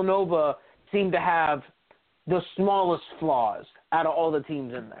and Villanova seem to have the smallest flaws out of all the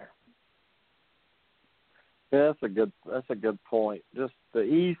teams in there. Yeah, that's a good point. Just the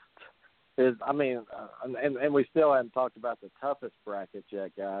East is, and we still haven't talked about the toughest bracket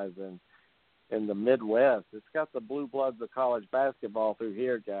yet, guys, and in the Midwest. It's got the blue bloods of college basketball through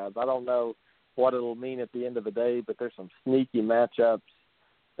here, guys. I don't know what it'll mean at the end of the day, but there's some sneaky matchups.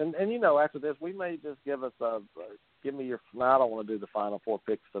 And after this, we may just give me your. No, I don't want to do the Final Four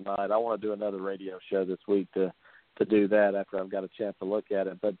picks tonight. I want to do another radio show this week to do that after I've got a chance to look at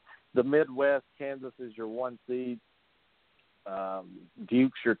it. But the Midwest, Kansas is your 1 seed.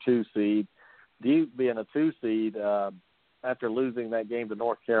 Duke's your 2 seed. Duke being a 2 seed after losing that game to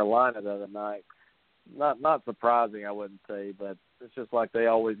North Carolina the other night. Not surprising, I wouldn't say, but it's just like they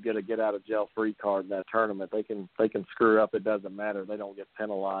always get a get out of jail free card in that tournament. They can screw up. It doesn't matter. They don't get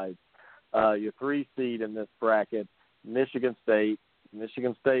penalized. Your 3 seed in this bracket, Michigan State.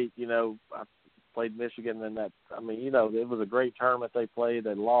 Michigan State, I played Michigan in that. I mean, it was a great tournament they played.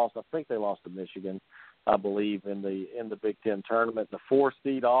 They lost. I think they lost to Michigan, I believe, in the Big Ten tournament. The 4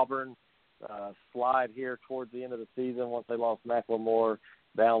 seed Auburn slide here towards the end of the season once they lost McLemore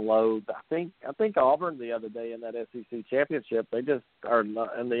down low. I think Auburn the other day in that SEC championship, they just are in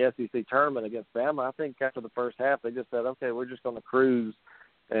the SEC tournament against Bama. I think after the first half they just said, okay, we're just going to cruise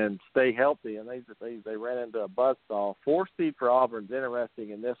and stay healthy, and they ran into a buzzsaw. 4 seed for Auburn's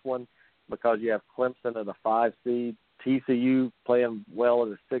interesting in this one because you have Clemson at a 5 seed, TCU playing well at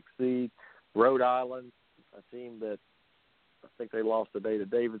a 6 seed, Rhode Island, a team that I think they lost today to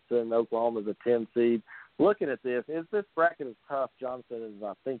Davidson. Oklahoma's a 10 seed. Looking at this, is this bracket as tough, Johnson, as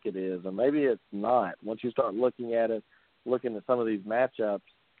I think it is? And maybe it's not. Once you start looking at it, looking at some of these matchups,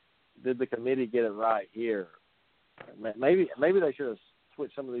 did the committee get it right here? Maybe they should have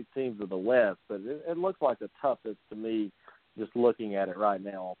switched some of these teams to the West, but it looks like the toughest to me just looking at it right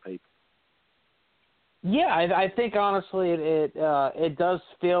now on paper. Yeah, I think honestly it does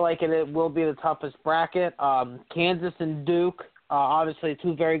feel like it will be the toughest bracket. Kansas and Duke, obviously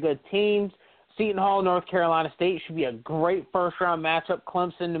 2 very good teams. Seton Hall, North Carolina State should be a great first-round matchup.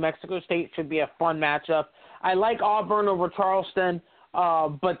 Clemson, New Mexico State should be a fun matchup. I like Auburn over Charleston,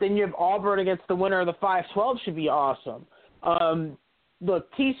 but then you have Auburn against the winner of the 5-12 should be awesome.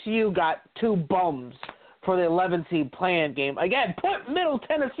 Look, TCU got 2 bums for the 11 seed play-in game. Again, put Middle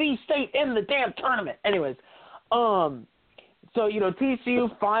Tennessee State in the damn tournament. Anyways, so,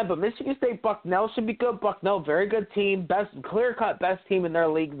 TCU, fine, but Michigan State Bucknell should be good. Bucknell, very good team, clear-cut best team in their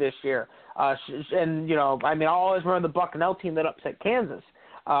league this year. And, I'll always remember the Bucknell team that upset Kansas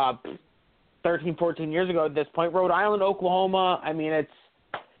 13, 14 years ago at this point. Rhode Island, Oklahoma,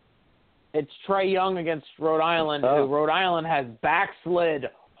 it's Trae Young against Rhode Island, who Rhode Island has backslid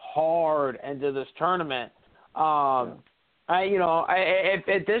hard into this tournament.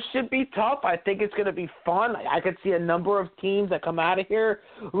 This should be tough. I think it's going to be fun. I could see a number of teams that come out of here.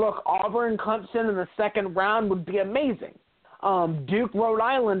 Look, Auburn, Clemson in the second round would be amazing. Duke, Rhode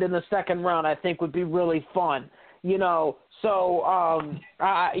Island in the second round, I think would be really fun. North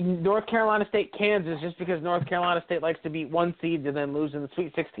Carolina State, Kansas, just because North Carolina State likes to beat 1 seed and then lose in the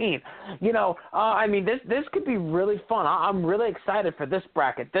Sweet 16. This could be really fun. I'm really excited for this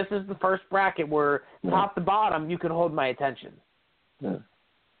bracket. This is the first bracket where top to bottom you can hold my attention. Yeah.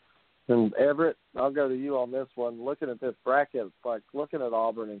 And Everett, I'll go to you on this one. Looking at this bracket, it's like looking at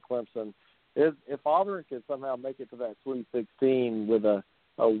Auburn and Clemson. If Auburn can somehow make it to that Sweet 16 with a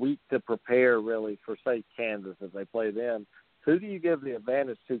week to prepare, really, for, say, Kansas as they play them, who do you give the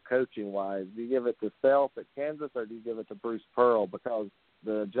advantage to coaching-wise? Do you give it to Self at Kansas or do you give it to Bruce Pearl? Because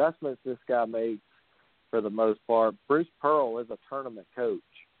the adjustments this guy makes, for the most part, Bruce Pearl is a tournament coach.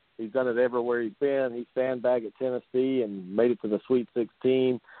 He's done it everywhere he's been. He sandbagged at Tennessee and made it to the Sweet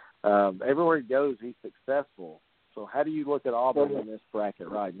 16. Everywhere he goes, he's successful. So how do you look at Auburn in this bracket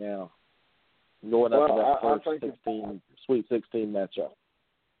right now, going up to that first Sweet 16 matchup?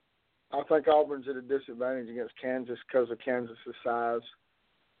 I think Auburn's at a disadvantage against Kansas because of Kansas's size.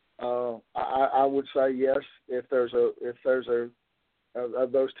 I would say yes. If there's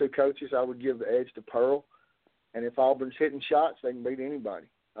of those 2 coaches, I would give the edge to Pearl. And if Auburn's hitting shots, they can beat anybody.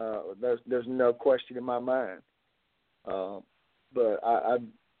 There's no question in my mind. But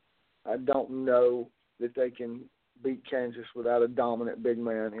I don't know that they can beat Kansas without a dominant big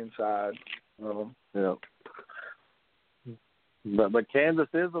man inside. Yeah. But Kansas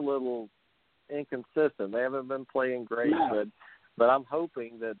is a little inconsistent. They haven't been playing great, but I'm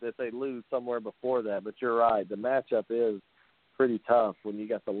hoping that they lose somewhere before that. But you're right, the matchup is pretty tough when you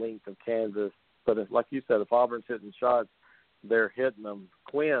got the length of Kansas. But like you said, if Auburn's hitting shots, they're hitting them.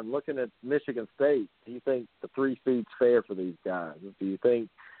 Quinn, looking at Michigan State, do you think the 3 seed's fair for these guys? Do you think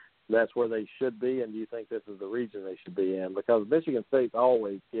that's where they should be, and do you think this is the region they should be in? Because Michigan State's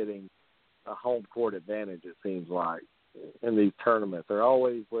always getting a home court advantage, it seems like, in these tournaments. They're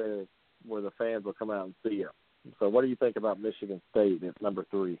always where the fans will come out and see them. So what do you think about Michigan State at number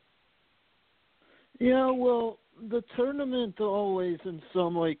 3? Yeah, well, the tournament always in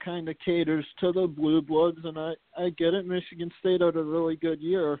some way kind of caters to the Blue Bloods, and I get it. Michigan State had a really good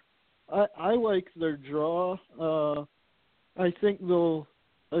year. I like their draw. I think they'll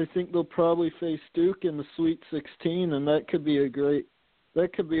probably face Duke in the Sweet 16, and that could be a really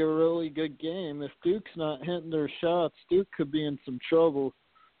good game. If Duke's not hitting their shots, Duke could be in some trouble,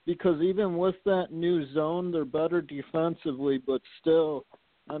 because even with that new zone, they're better defensively, but still,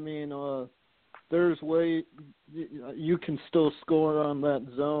 I mean, there's way you can still score on that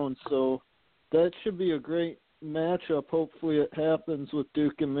zone, so that should be a great matchup. Hopefully it happens with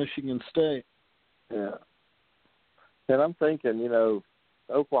Duke and Michigan State. Yeah. And I'm thinking,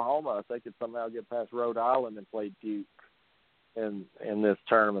 Oklahoma, if they could somehow get past Rhode Island and play Duke in this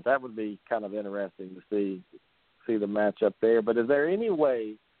tournament, that would be kind of interesting to see the matchup there. But is there any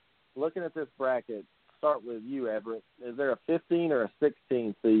way, looking at this bracket, start with you, Everett, is there a 15 or a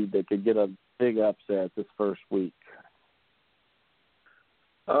 16 seed that could get a big upset this first week?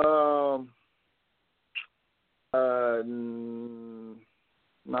 Not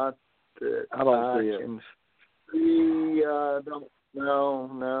that I don't see it.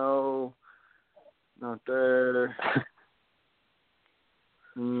 No, not there.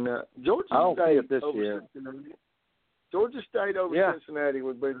 No, Georgia State this over year. Cincinnati. Georgia State over Cincinnati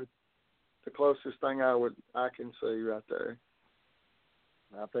would be the closest thing I can see right there.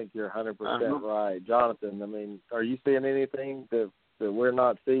 I think you're 100% right, Jonathan. I mean, are you seeing anything that we're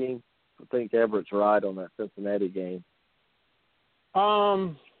not seeing? I think Everett's right on that Cincinnati game.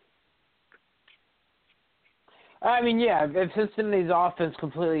 I mean, yeah, if Cincinnati's offense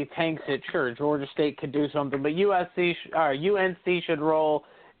completely tanks it, sure, Georgia State could do something. But UNC should roll,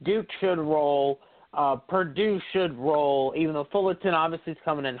 Duke should roll, Purdue should roll, even though Fullerton obviously is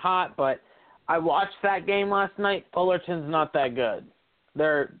coming in hot. But I watched that game last night. Fullerton's not that good.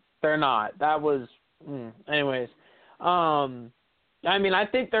 They're not. That was anyways. I mean, I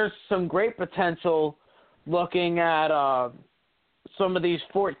think there's some great potential looking at some of these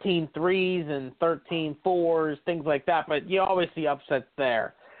 14 threes and 13 fours, things like that, but you always see upsets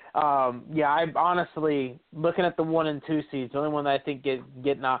there. I honestly, looking at the 1 and 2 seeds, the only one that I think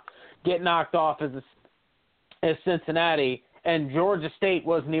get knocked off is Cincinnati, and Georgia State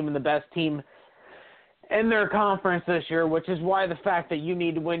wasn't even the best team in their conference this year, which is why the fact that you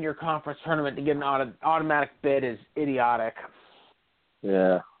need to win your conference tournament to get an automatic bid is idiotic.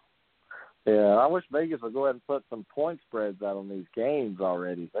 Yeah. Yeah, I wish Vegas would go ahead and put some point spreads out on these games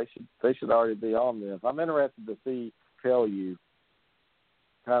already. They should already be on this. I'm interested to tell you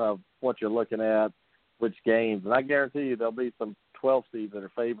kind of what you're looking at, which games, and I guarantee you there'll be some 12 seeds that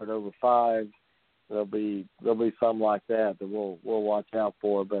are favored over 5. There'll be some like that we'll watch out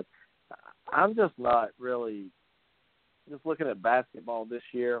for. But I'm just not really just looking at basketball this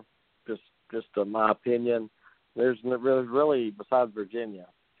year. Just my opinion, there's really besides Virginia,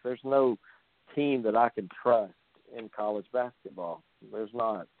 there's no team that I can trust in college basketball. There's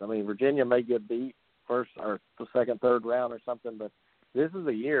not. I mean, Virginia may get beat first or the second, third round or something, but this is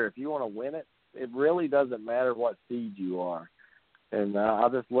a year. If you want to win it, it really doesn't matter what seed you are. And I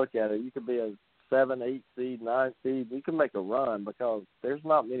just look at it. You could be a 7, 8 seed, 9 seed. You can make a run because there's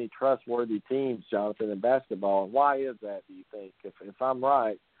not many trustworthy teams, Jonathan, in basketball. And why is that, do you think? If I'm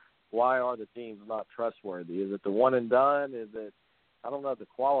right, why are the teams not trustworthy? Is it the one and done? Is it, I don't know, the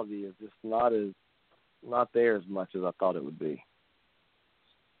quality is just not there as much as I thought it would be.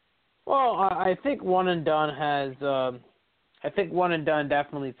 Well, I think one and done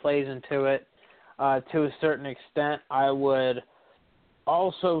definitely plays into it to a certain extent. I would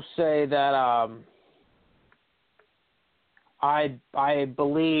also say that I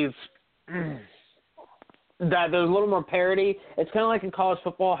believe that there's a little more parity. It's kind of like in college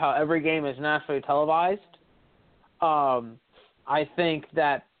football, how every game is nationally televised. I think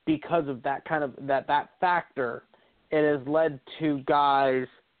that because of that kind of that factor, it has led to guys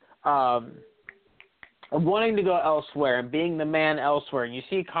wanting to go elsewhere and being the man elsewhere. And you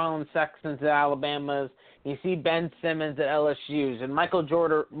see Colin Sexton's at Alabama's, you see Ben Simmons at LSU's, and Michael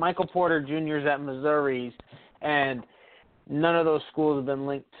Porter Jr.'s at Missouri's, and none of those schools have been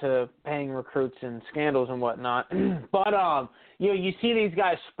linked to paying recruits and scandals and whatnot. But you see these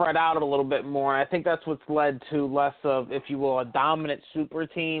guys spread out a little bit more. I think that's what's led to less of, if you will, a dominant super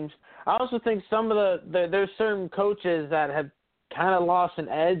teams. I also think some of there's certain coaches that have kind of lost an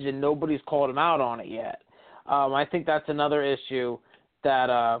edge and nobody's called them out on it yet. I think that's another issue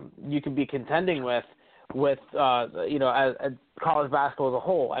that you could be contending with as college basketball as a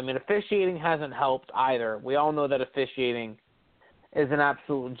whole. I mean, officiating hasn't helped either. We all know that officiating is an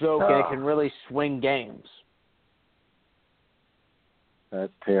absolute joke and it can really swing games.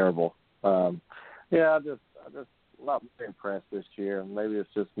 That's terrible. I just not very impressed this year. Maybe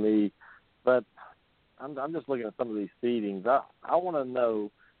it's just me, but I'm just looking at some of these seedings. I want to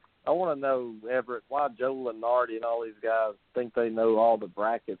know. Everett, why Joe Lunardi and all these guys think they know all the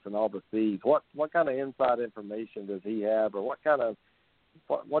brackets and all the seeds. What kind of inside information does he have, or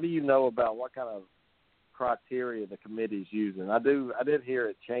what do you know about what kind of criteria the committee's using? I did hear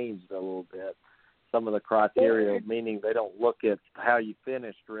it changed a little bit. Some of the criteria, meaning they don't look at how you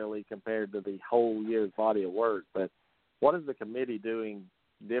finished really compared to the whole year's body of work. But what is the committee doing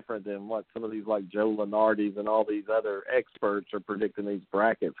different than what some of these like Joe Lunardi's and all these other experts are predicting these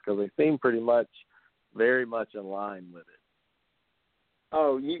brackets? Because they seem very much in line with it.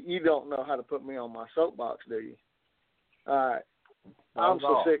 Oh, you don't know how to put me on my soapbox, do you? All right. I'm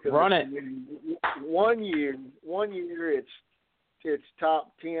so sick of Run it. One year it's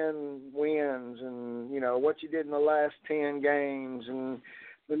top 10 wins, and what you did in the last 10 games, and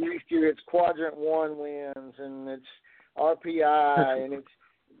the next year it's quadrant 1 wins, and it's RPI, and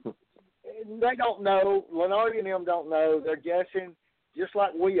they don't know. Lunardi and them don't know. They're guessing just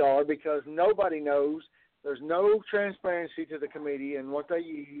like we are, because nobody knows. There's no transparency to the committee and what they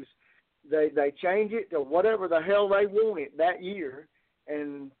use. They change it to whatever the hell they want it that year,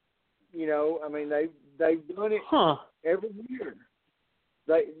 and they've done it every year.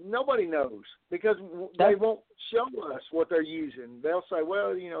 Nobody knows, because they won't show us what they're using. They'll say,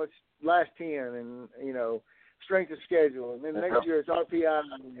 well, it's last 10 and strength of schedule, and then next year it's RPI,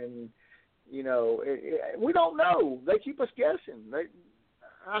 and we don't know. They keep us guessing.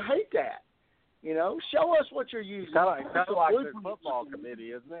 I hate that. Show us what you're using. Kind of like the football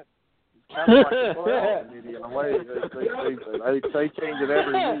committee, isn't it? Kind of like the football committee in a way. They change it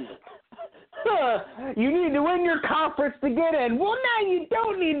every year. You need to win your conference to get in. Well, now you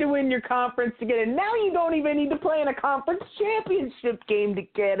don't need to win your conference to get in. Now you don't even need to play in a conference championship game to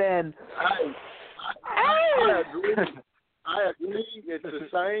get in. I agree. It's the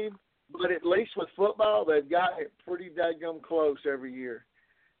same, but at least with football, they've got it pretty daggum close every year.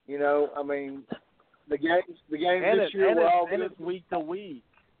 The games this year were all good. And it's week to week.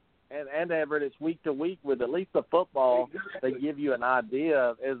 And Everett, it's week to week with at least the football. Exactly. They give you an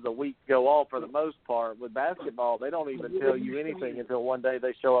idea as the weeks go on for the most part. With basketball, they don't even tell you anything until one day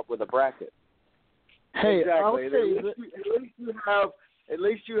they show up with a bracket. Hey, exactly. I'll say at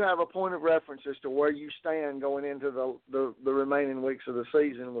least you have a point of reference as to where you stand going into the remaining weeks of the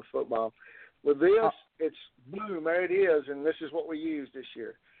season with football. With this, it's boom, there it is, and this is what we use this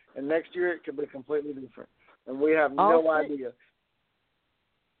year. And next year it could be completely different. And we have no idea.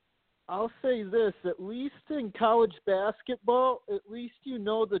 I'll say this, at least in college basketball, at least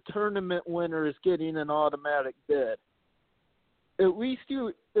the tournament winner is getting an automatic bid. At least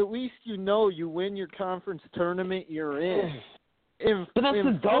you win your conference tournament, you're in. But that's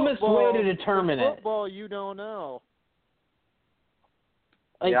the dumbest way to determine it. Football, you don't know.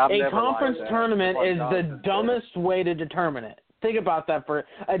 A conference tournament is the dumbest way to determine it. Think about that.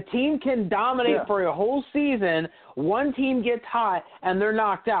 A team can dominate for a whole season. One team gets hot and they're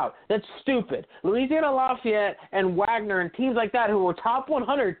knocked out. That's stupid. Louisiana Lafayette and Wagner and teams like that, who were top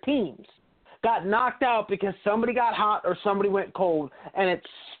 100 teams, got knocked out because somebody got hot or somebody went cold, and it's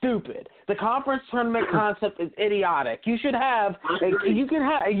stupid. The conference tournament concept is idiotic. You should have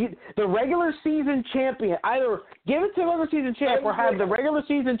the regular season champion. Either give it to the regular season champ or have the regular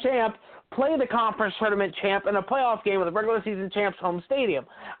season champ play the conference tournament champ in a playoff game with the regular season champ's home stadium.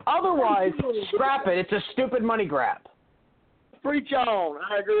 Otherwise, scrap it. It's a stupid money grab. Preach on.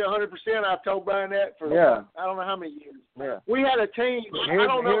 I agree 100%. I've told Brian that for I don't know how many years. Yeah. We had a team. I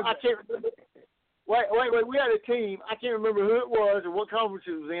don't know. I can't remember. Wait. We had a team. I can't remember who it was or what conference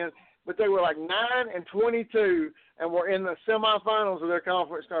it was in, but they were like 9-22 and were in the semifinals of their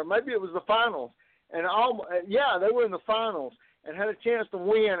conference tournament. Maybe it was the finals. And they were in the finals and had a chance to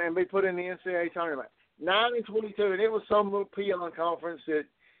win and be put in the NCAA tournament. 9-22, and it was some little peon conference that,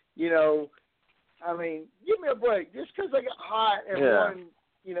 I mean, give me a break. Just because they got hot and won,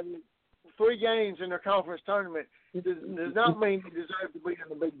 3 games in their conference tournament does not mean they deserve to be in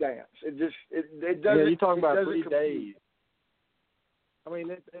the big dance. It doesn't. Yeah, you're talking about 3 days. I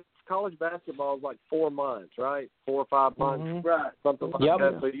mean, it's college basketball is like 4 months, right? 4 or 5 months, right? Something like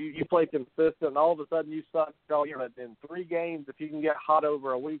that. So you play consistent, and all of a sudden you suck all year. But in 3 games, if you can get hot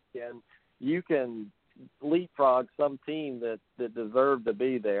over a weekend, you can leapfrog some team that deserve to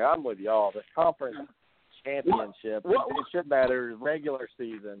be there. I'm with y'all. The conference championship, it should matter regular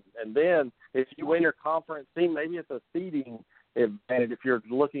season. And then if you win your conference team, maybe it's a seeding advantage if you're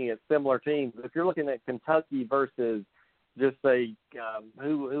looking at similar teams. If you're looking at Kentucky versus just say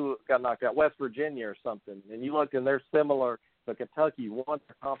who got knocked out, West Virginia or something, and you look and they're similar So Kentucky won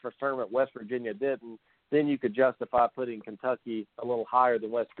the conference tournament, West Virginia didn't. Then you could justify putting Kentucky a little higher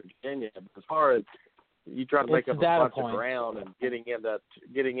than West Virginia. But as far as you try to make up a bunch of ground and getting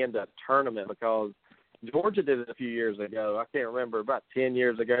into a tournament, because Georgia did it a few years ago. I can't remember, about 10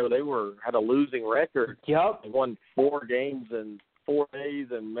 years ago. They had a losing record. Yep. They won 4 games in 4 days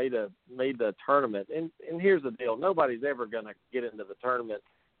and made the tournament. And here's the deal: nobody's ever going to get into the tournament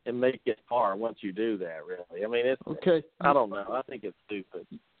and make it far once you do that. Really, I mean, it's okay. I don't know. I think it's stupid.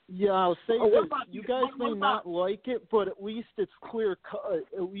 Yeah, I'll say this. You guys may not like it, but at least it's clear cut.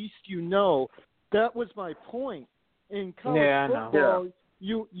 At least you know. That was my point. In college football,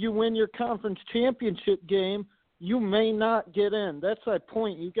 you win your conference championship game, you may not get in. That's my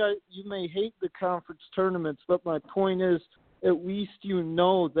point. You may hate the conference tournaments, but my point is, at least you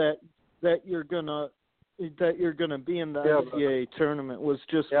know that you're gonna be in the NCAA tournament. Was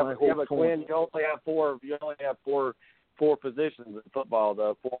just my whole point. Quinn, you only have four positions in football,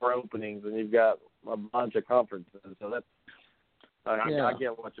 though, 4 openings, and you've got a bunch of conferences. So that's I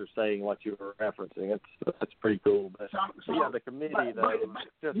get what you're saying, what you were referencing. That's pretty cool. But the committee, though,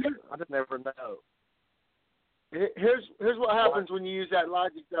 I just never know. Here's what happens when you use that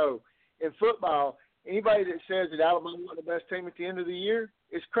logic, though. In football, anybody that says that Alabama won the best team at the end of the year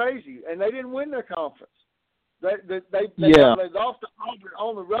is crazy, and they didn't win their conference. They lost to Auburn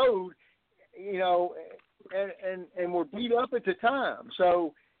on the road, you know, and were beat up at the time.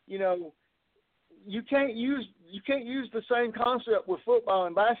 So, you know, you can't use the same concept with football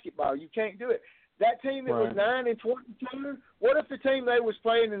and basketball. You can't do it. That team that was 9-22, what if the team they was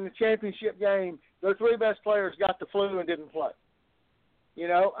playing in the championship game, their 3 best players got the flu and didn't play? You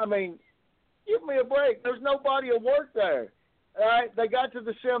know, I mean, give me a break. There's no body of work there. All right, they got to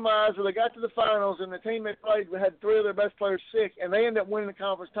the semis or they got to the finals, and the team they played had 3 of their best players sick, and they end up winning the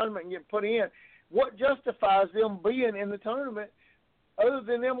conference tournament and getting put in. What justifies them being in the tournament other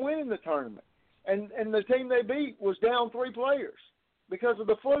than them winning the tournament? And the team they beat was down 3 players because of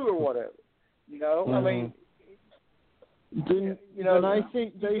the flu or whatever. You know, I mean, then I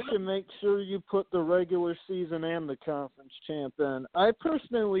think they should make sure you put the regular season and the conference champ in. I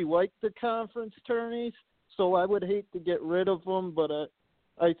personally like the conference tourneys, so I would hate to get rid of them, but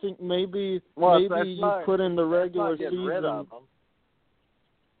I think maybe you put in the regular season. Rid of them.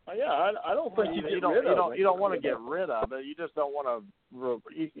 I don't think you don't want to get rid of it. You just don't want to.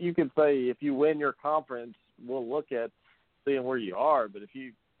 You can say if you win your conference, we'll look at seeing where you are. But if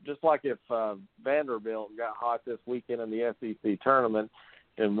you if Vanderbilt got hot this weekend in the SEC tournament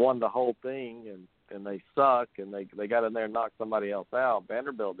and won the whole thing, and they suck and they got in there and knocked somebody else out,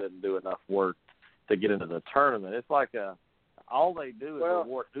 Vanderbilt didn't do enough work to get into the tournament. It's like all they do is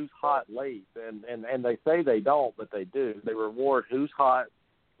reward who's hot late, and they say they don't, but they do. They reward who's hot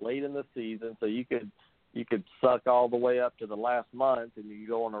late in the season, so you could suck all the way up to the last month, and you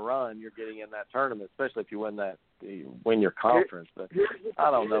go on a run. You're getting in that tournament, especially if you win your conference. But I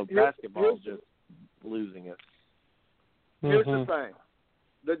don't know, basketball's just losing it. Here's the thing: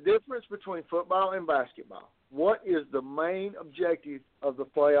 the difference between football and basketball. What is the main objective of the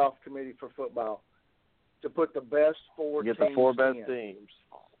playoff committee for football? To put the best 4 teams in. Get the 4 best teams.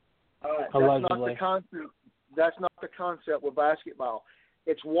 All right, that's not the concept with basketball.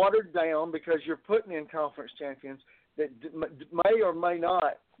 It's watered down because you're putting in conference champions that may or may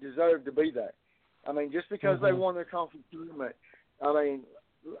not deserve to be there. I mean, just because they won their conference tournament, I mean,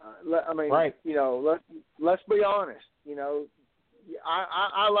 you know, let's be honest. You know,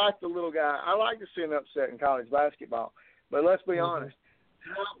 I like the little guy. I like to see an upset in college basketball, but let's be honest.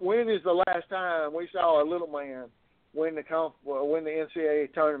 When is the last time we saw a little man win the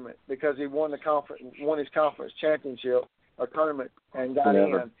NCAA tournament because he won his conference championship or tournament and got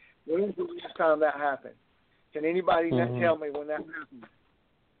in? When is the last time that happened? Can anybody tell me when that happened?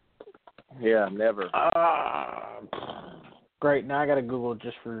 Yeah, never. Great. Now I got to Google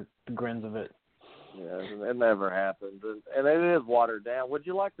just for the grins of it. Yeah, it never happens. And it is watered down. Would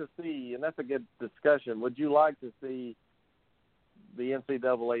you like to see, and that's a good discussion, would you like to see the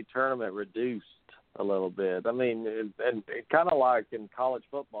NCAA tournament reduced a little bit? I mean, and kind of like in college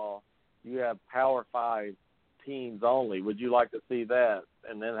football, you have Power 5 teams only. Would you like to see that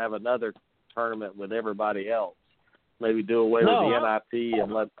and then have another tournament with everybody else? Maybe do away with the NIT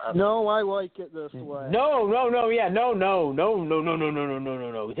and let. No, I like it this way. No.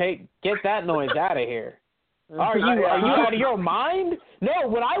 Get that noise out of here. Are you out of your mind? No,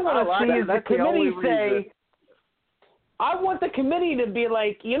 what I want to see is the committee say. I want the committee to be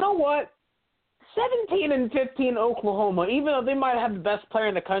like, you know what? 17-15 Oklahoma, even though they might have the best player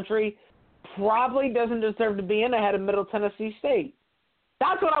in the country, probably doesn't deserve to be in ahead of Middle Tennessee State.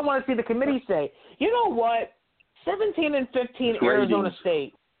 That's what I want to see the committee say. You know what? 17 and 15 Arizona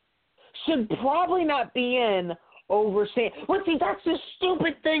State should probably not be in over St. Well, see, that's the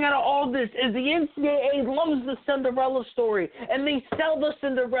stupid thing out of all this is the NCAA loves the Cinderella story, and they sell the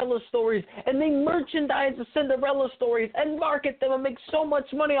Cinderella stories, and they merchandise the Cinderella stories and market them and make so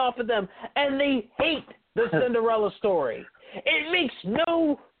much money off of them, and they hate the Cinderella story. It makes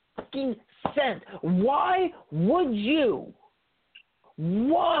no fucking sense. Why would you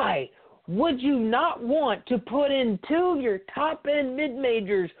not want to put in two of your top-end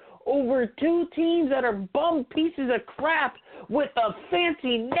mid-majors over two teams that are bum pieces of crap with a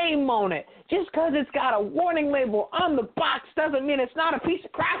fancy name on it? Just because it's got a warning label on the box doesn't mean it's not a piece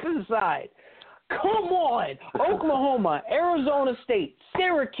of crap inside. Come on. Oklahoma, Arizona State,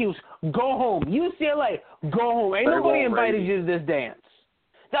 Syracuse, go home. UCLA, go home. Ain't nobody invited you to this dance.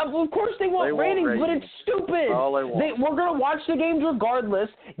 Now, of course they want ratings, but it's stupid. We're going to watch the games regardless.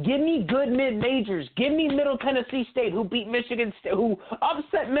 Give me good mid-majors. Give me Middle Tennessee State, who beat Michigan State, who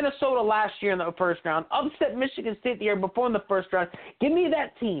upset Minnesota last year in the first round, upset Michigan State the year before in the first round. Give me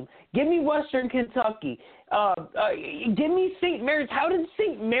that team. Give me Western Kentucky. Give me St. Mary's. How did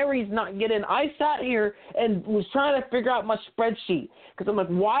St. Mary's not get in? I sat here and was trying to figure out my spreadsheet because I'm like,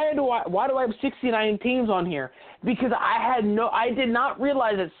 why do I have 69 teams on here? Because I did not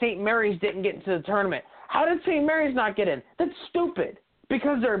realize that St. Mary's didn't get into the tournament. How did St. Mary's not get in? That's stupid.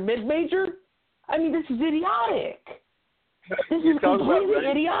 Because they're a mid-major? I mean, this is idiotic. This is completely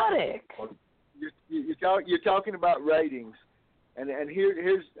idiotic. You're talking about ratings. And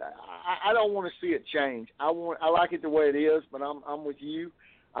here's I don't want to see it change. I like it the way it is, but I'm with you.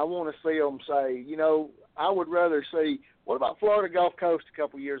 I want to see them say, I would rather see. What about Florida Gulf Coast a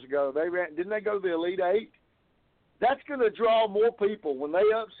couple years ago? Didn't they go to the Elite Eight? That's going to draw more people when they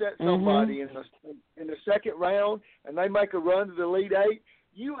upset somebody in the second round and they make a run to the Elite Eight.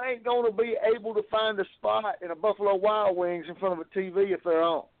 You ain't going to be able to find a spot in a Buffalo Wild Wings in front of a TV if they're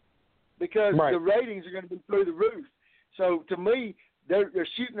on, because the ratings are going to be through the roof. So to me, they're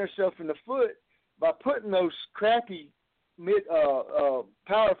shooting themselves in the foot by putting those crappy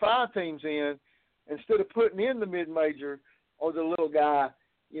Power 5 teams in instead of putting in the mid-major or the little guy,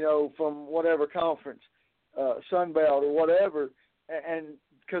 from whatever conference, Sun Belt or whatever. And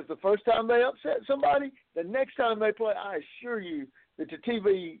because the first time they upset somebody, the next time they play, I assure you that the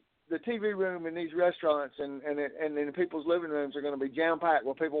TV room in these restaurants and in people's living rooms are going to be jam-packed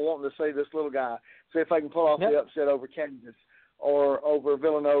with people wanting to see this little guy, see if they can pull off the upset over Kansas or over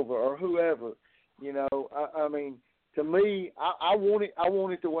Villanova or whoever. I mean, to me, I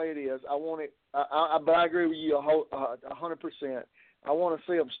want it the way it is. I want it, but I agree with you 100%. I want to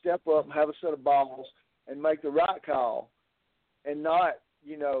see them step up and have a set of balls and make the right call, and not,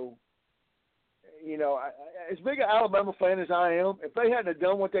 as big an Alabama fan as I am, if they hadn't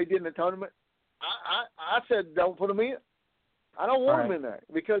done what they did in the tournament, I said don't put them in. I don't want them in there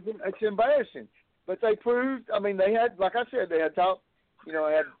because it's embarrassing. But they proved. I mean, they had, like I said, they had top 50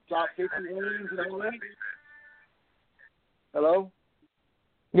 wins and all that. Hello?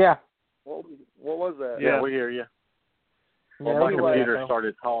 Yeah. What was that? Yeah, we hear you. Well, my computer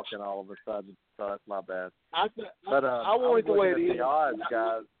started talking all of a sudden, so that's my bad. I want it the way it is. The odds,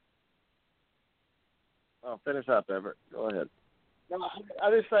 guys. Oh, finish up, Everett. Go ahead. No,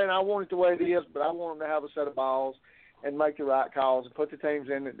 I just saying I want it the way it is, but I want them to have a set of balls and make the right calls and put the teams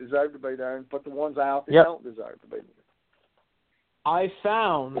in that deserve to be there and put the ones out that don't deserve to be there. I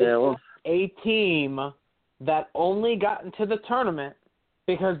found a team that only got into the tournament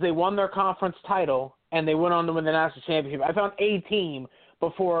because they won their conference title and they went on to win the national championship. I found a team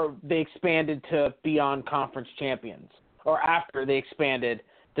before they expanded to Beyond Conference Champions, or after they expanded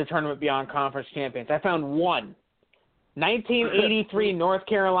the Tournament Beyond Conference Champions. I found one. 1983 North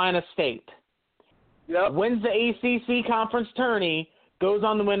Carolina State. Wins the ACC Conference tourney, goes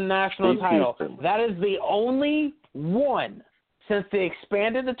on to win the national title. That is the only one since they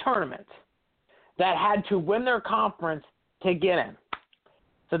expanded the tournament that had to win their conference to get in.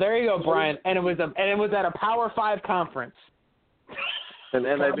 So there you go, Brian. And it was at a Power 5 conference. And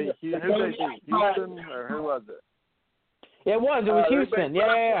they beat Houston. Who they beat? Houston, or who was it? It was Houston.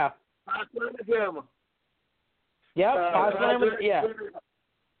 Yeah. Alabama. Yep.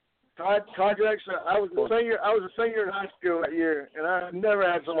 Contracts. I was a senior in high school that year, and I never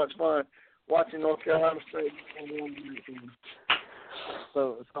had so much fun watching North Carolina State.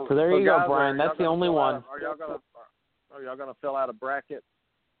 So there you guys, go, Brian. That's the only one. Are y'all gonna fill out a bracket?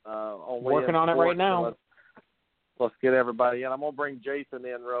 Working on it right now. So let's get everybody in. I'm gonna bring Jason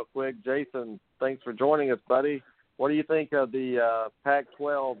in real quick. Jason, thanks for joining us, buddy. What do you think of the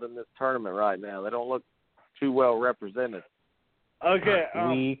Pac-12 in this tournament right now? They don't look too well represented. Okay.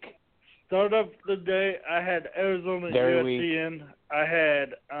 Weak. start of the day, I had Arizona USC in. I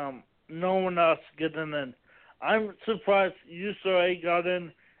had no one else getting in. I'm surprised UCLA got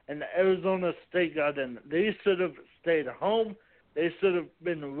in and Arizona State got in. They should have stayed home. They should have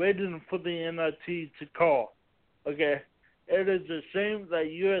been waiting for the NIT to call. Okay? It is a shame that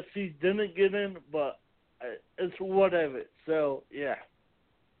USC didn't get in, but it's whatever. So, yeah.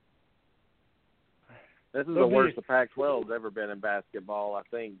 This is the worst the Pac-12's ever been in basketball, I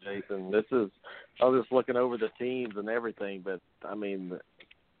think, Jason. I was just looking over the teams and everything, but, I mean,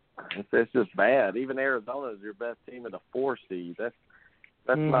 it's just bad. Even Arizona is your best team in the 4 seed. That's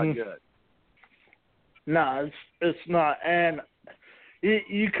not good. No, it's not. And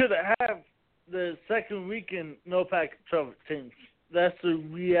you could have the second weekend no Pac-12 teams. That's the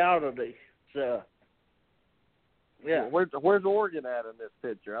reality. So, yeah. Where's Oregon at in this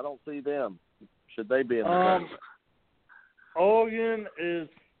picture? I don't see them. Should they be in the tournament? Oregon is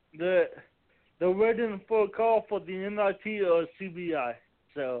they're waiting for a call for the NIT or CBI.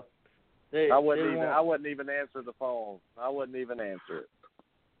 So I wouldn't even answer the phone. I wouldn't even answer it.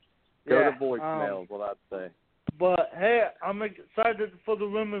 Go to voicemail, what I'd say. But hey, I'm excited for the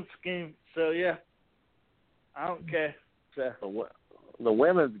women's game. So yeah, I don't care. So. The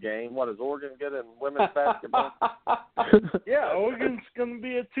women's game. What is Oregon good in women's basketball? Yeah, Oregon's gonna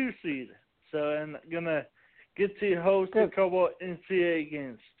be a 2 seed. So, and gonna get to host a couple of NCAA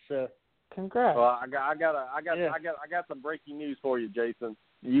games. So, congrats. Well, I got some breaking news for you, Jason.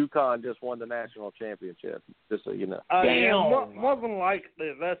 UConn just won the national championship. Just so you know. More than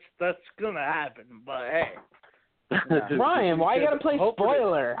likely, that's gonna happen. But hey, Ryan, why you gotta play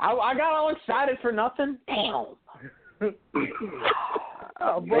spoiler? I got all excited for nothing. Damn. But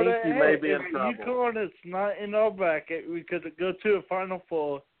you may be in trouble. UConn is not in our bracket. We could go to a Final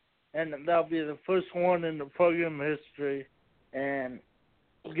Four. And that'll be the first one in the program history, and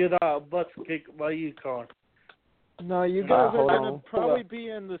get our butts kicked by UConn. No, you guys are going to probably be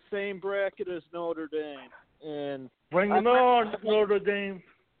in the same bracket as Notre Dame. And bring it on, Notre Dame.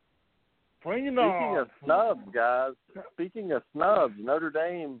 Bring it on. Speaking of snubs, guys. Speaking of snubs, Notre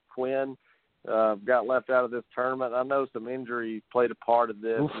Dame, Quinn, got left out of this tournament. I know some injuries played a part of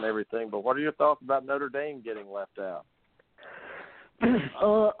this and everything, but what are your thoughts about Notre Dame getting left out?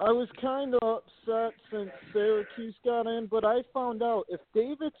 I was kind of upset since Syracuse got in, but I found out if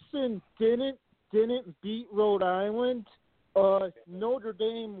Davidson didn't beat Rhode Island, Notre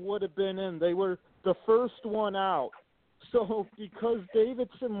Dame would have been in. They were the first one out. So because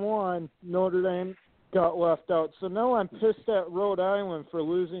Davidson won, Notre Dame got left out. So now I'm pissed at Rhode Island for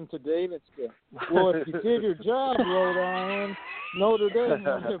losing to Davidson. Well, if you did your job, Rhode Island, Notre Dame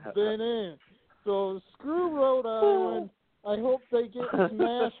would have been in. So screw Rhode Island. I hope they get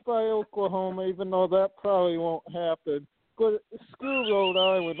smashed by Oklahoma, even though that probably won't happen. But screw Rhode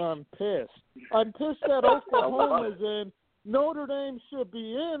Island, I'm pissed. I'm pissed that Oklahoma's in. Notre Dame should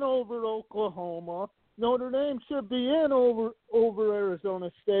be in over Oklahoma. Notre Dame should be in over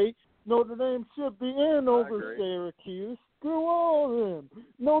Arizona State. Notre Dame should be in over Syracuse. Screw all of them.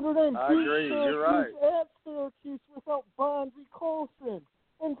 Notre Dame beat Syracuse at Syracuse without Bonzie Colson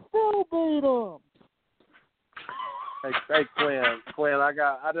and still beat them. Hey, Quinn, I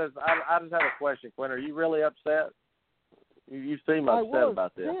just have a question. Quinn, are you really upset? You seem upset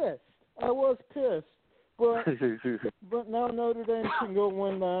about this. I was pissed, but now Notre Dame can go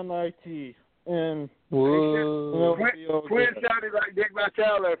win the NIT, and Quinn sounded like Dick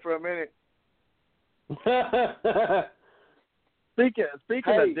Vitale there for a minute. Speaking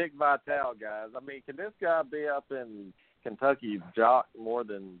of Dick Vitale, guys, I mean, can this guy be up in Kentucky jock more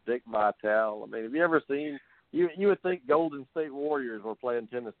than Dick Vitale? I mean, have you ever seen? You would think Golden State Warriors were playing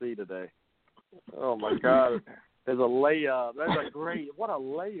Tennessee today. Oh, my God. There's a layup. What a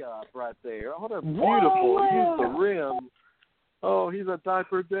layup right there. What a beautiful, use the rim. Oh, he's a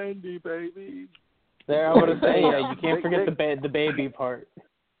diaper dandy, baby. There, I would have said, you can't forget the baby part.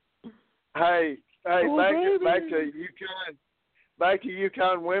 Hey, back to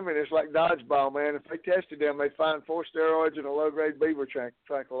UConn women, it's like dodgeball, man. If they tested them, they'd find 4 steroids and a low-grade beaver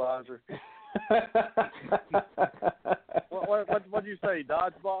tranquilizer. What'd you say,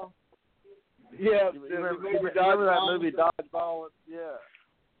 dodgeball? Yeah. You remember that movie Dodgeball? Yeah.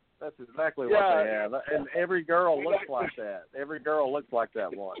 That's exactly what they have. And every girl looks like that. Every girl looks like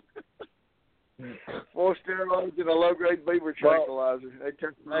that one. 4 steroids and a low-grade beaver tranquilizer.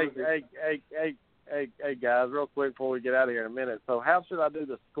 Hey, guys, real quick before we get out of here in a minute. So how should I do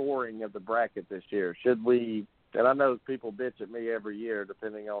the scoring of the bracket this year? Should we – and I know people bitch at me every year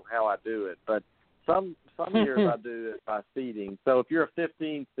depending on how I do it, but some years I do it by seeding. So if you're a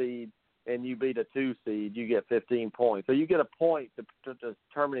 15 seed, and you beat a 2 seed, you get 15 points. So you get a point to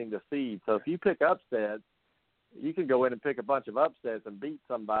determining the seed. So if you pick upsets, you can go in and pick a bunch of upsets and beat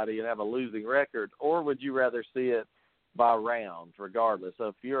somebody and have a losing record, or would you rather see it by rounds regardless? So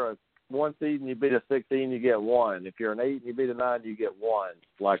if you're a 1 seed and you beat a 16, you get 1. If you're an 8 and you beat a 9, you get 1,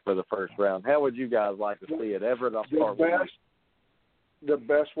 like for the first round. How would you guys like to see it? Everett, I'll start with you. The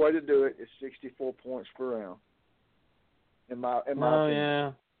best way to do it is 64 points per round. In my opinion.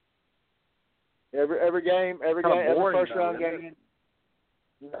 Yeah. Every game, every first round game.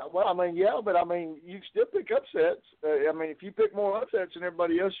 Well, I mean, yeah, but I mean, you can still pick upsets. I mean, if you pick more upsets than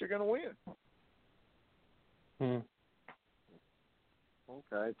everybody else, you're going to win.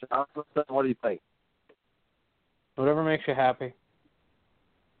 Okay, Jonathan, what do you think? Whatever makes you happy.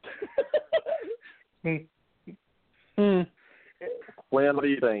 Glenn, what do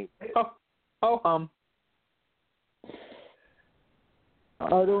you think?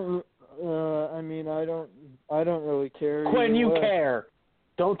 I don't. I don't really care. Quinn, you care.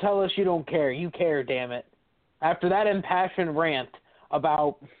 Don't tell us you don't care. You care, damn it. After that impassioned rant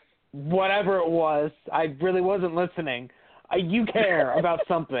about whatever it was, I really wasn't listening. You care about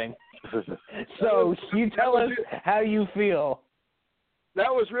something. So you tell us how you feel. That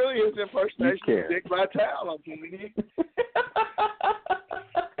was really his impersonation of Dick Vitale, I'm telling you.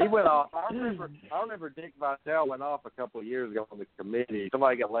 He went off. I remember Dick Vitale went off a couple of years ago on the committee.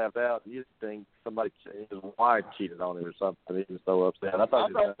 Somebody got left out, and you think his wife cheated on him or something. He was so upset. I thought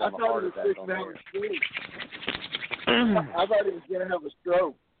he was going to have a heart attack on there. I thought he was going to have a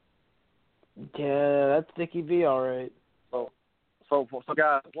stroke. Yeah, that's Dickie V, all right. So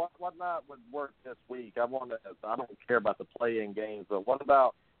guys, what night would work this week? I don't care about the play-in games, but what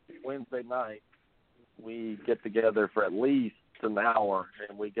about Wednesday night? We get together for at least an hour,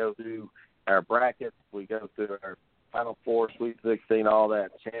 and we go through our brackets. We go through our Final Four, Sweet 16, all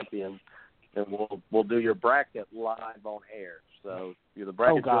that, champions, and we'll do your bracket live on air. So you're the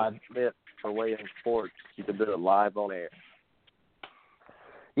bracket submit for Weigh In Sports. You can do it live on air.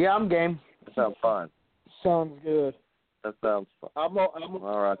 Yeah, I'm game. That sounds fun. Sounds good. That sounds fun.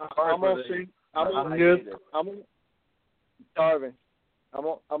 All right. I'm good. Darvin, I'm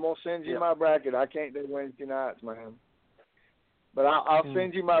gonna send you my bracket. I can't do Wednesday nights, man. But I'll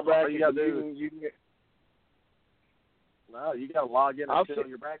send you my bracket. You can get... No, you got to log in and fill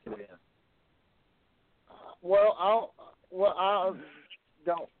your bracket in. Well, I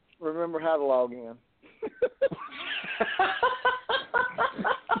don't remember how to log in.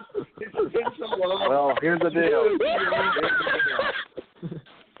 Well, here's the deal.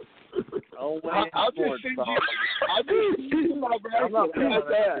 I'll just send you my bracket. I'm not feeling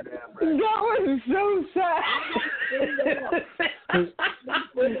that. That was so sad.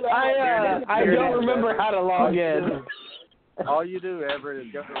 I don't remember how to log in. All you do, Everett,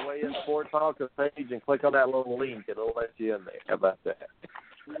 is go to the Weigh In Sports Talk page and click on that little link. It'll let you in there. How about that?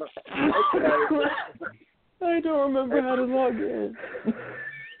 I don't remember how to log in.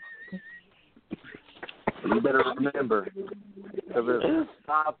 You better remember, because there's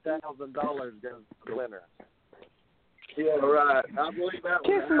 $5,000 goes to the winner. Yeah, right. I believe that.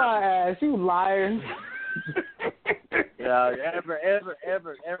 Kiss my ass, you liar. Yeah,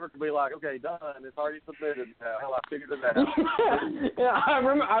 Everett could be like, okay, done. It's already submitted now. Hell, I figured it out. Yeah,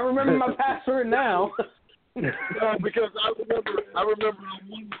 I remember my password now. Because I remember I won a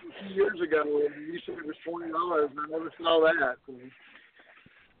few years ago, and you said it was $20, and I never saw that.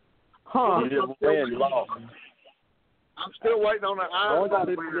 Huh? You didn't win, you lost. I'm still waiting on an Iron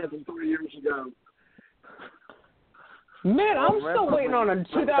from 3 years ago. Man, I'm still waiting on a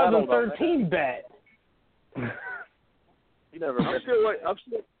 2013 bet. You never. I'm still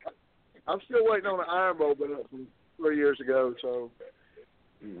waiting on an Iron Bowl bet from 3 years ago. So.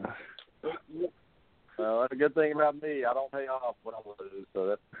 Well, that's a good thing about me. I don't pay off when I lose, so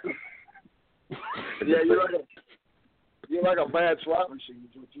that's. Yeah, you're like a bad slot machine.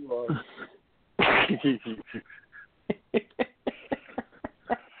 Is what you are.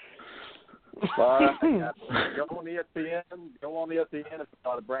 Go on ESPN. Go on ESPN and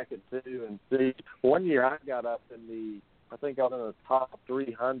start a bracket too, and see. One year I got up in I think I was in the top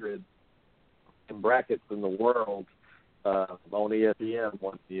 300 in brackets in the world on ESPN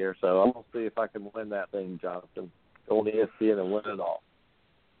one year. So I'm gonna see if I can win that thing, Jonathan. Go on ESPN and win it all.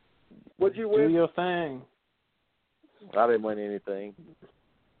 What'd you win? Do your thing. I didn't win anything.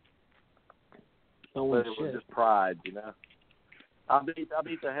 Don't but win it shit. was just pride, you know. I beat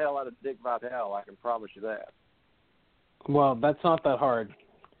the hell out of Dick Vitale. I can promise you that. Well, that's not that hard.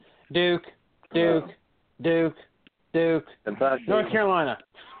 Duke, Kentucky. North Carolina.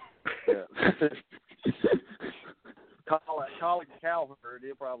 Yeah. Colin Cowherd,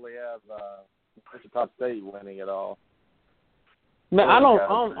 he'll probably have Wichita State winning it all. Man,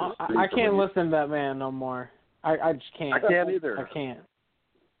 I can't listen to that man no more. I just can't. I can't either. I can't.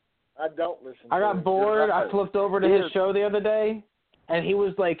 I don't listen. I got bored. I flipped over to his show the other day, and he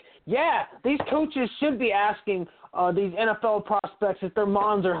was like, "Yeah, these coaches should be asking these NFL prospects if their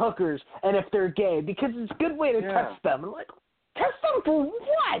moms are hookers and if they're gay because it's a good way to test them." I'm like, test them for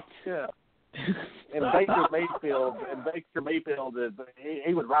what? Yeah. And Baker Mayfield is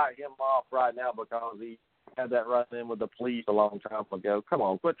he would write him off right now because he had that run-in with the police a long time ago. Come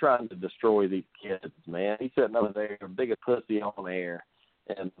on, quit trying to destroy these kids, man. He's sitting over there, big a pussy on air,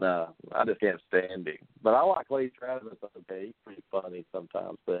 and I just can't stand him. But I like Clay Travis. Okay, he's pretty funny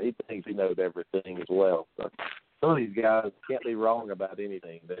sometimes, but he thinks he knows everything as well. So some of these guys can't be wrong about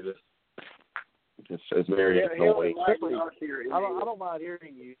anything. They it's very annoying. I don't mind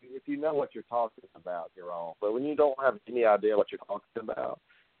hearing you if you know what you're talking about, you're wrong. But when you don't have any idea what you're talking about,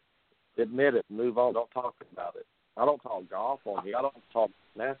 admit it and move on. Don't talk about it. I don't talk golf on here. I don't talk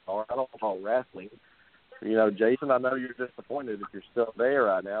NASCAR. I don't talk wrestling. You know, Jason, I know you're disappointed if you're still there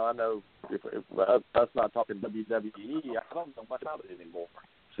right now. I know if us not talking WWE, I don't know much about it anymore.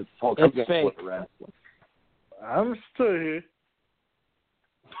 It's fake. Wrestling. I'm still here.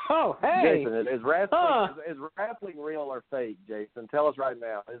 Oh, hey. Jason, is wrestling real or fake, Jason? Tell us right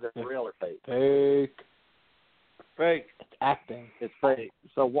now. Is it real or fake? Fake. Fake. It's acting. It's fake.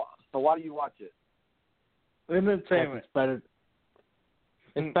 So why do you watch it? Entertainment. It's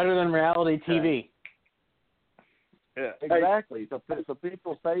better than reality TV. Yeah, exactly. So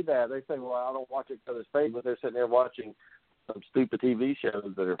people say that. They say, well, I don't watch it because it's fake, but they're sitting there watching some stupid TV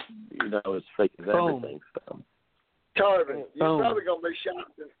shows that are, as fake as everything. So. Tarvin, you're probably gonna be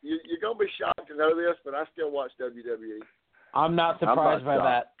shocked. You're gonna be shocked to know this, but I still watch WWE. I'm not surprised by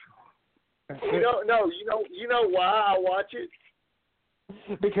that. You know why I watch it?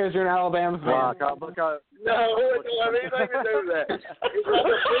 Because you're an Alabama fan. Wow, because no, it doesn't have anything to do with that. It's like the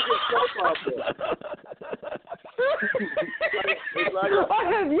biggest soap opera. I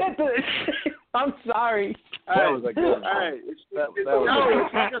have yet to. I'm sorry. That was a good one. It's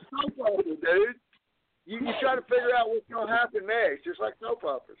like a soap opera, dude. You try to figure out what's going to happen next, just like soap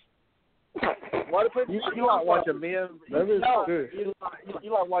operas. You like watching men? You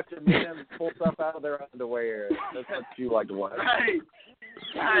like watching men pull stuff out of their underwear. That's what you like to watch. Hey.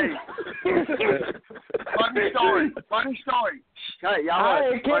 Funny story. Hey,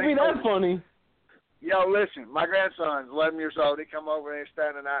 y'all. It can't be that funny. Yo, listen, my grandson's 11 years old. He come over and he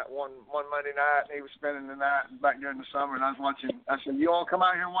spent the night one Monday night, and he was spending the night back during the summer, and I was watching. I said, you want to come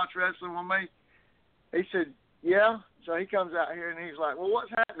out here and watch wrestling with me? He said, yeah. So he comes out here, and he's like, well,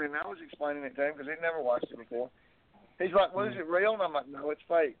 what's happening? And I was explaining it to him because he'd never watched it before. He's like, well, is it real? And I'm like, no, it's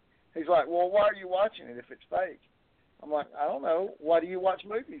fake. He's like, well, why are you watching it if it's fake? I'm like, I don't know. Why do you watch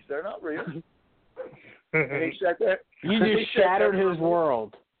movies? They're not real. And he sat there. You just shattered his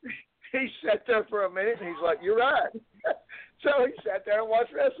world. He sat there for a minute, and he's like, you're right. So he sat there and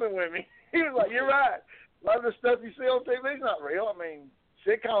watched wrestling with me. He was like, you're right. A lot of the stuff you see on TV is not real. I mean,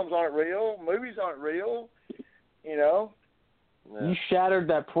 sitcoms aren't real. Movies aren't real. Yeah. You shattered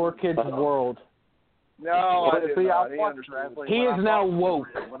that poor kid's world. No, I didn't. He is now woke.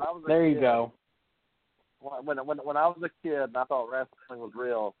 There you go. When I was a kid and I thought wrestling was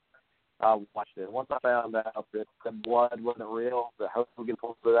real, I watched it. Once I found out that the blood wasn't real, that Hogan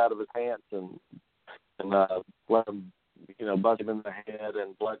pulled it out of his pants and let him, bust him in the head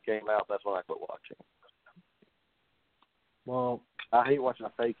and blood came out, that's when I quit watching. Well, I hate watching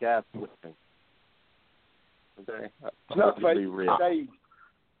a fake ass whipping. Okay, it's not fake. Real.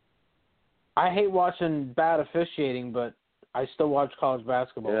 I hate watching bad officiating, but I still watch college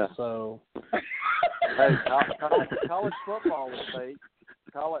basketball. Yeah. So. Hey, college football was fake.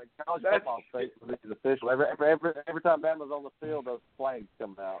 College football fake for these officials. Every time Bama's on the field, those flags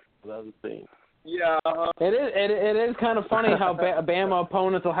come out for the other team. Yeah. It is kind of funny how Bama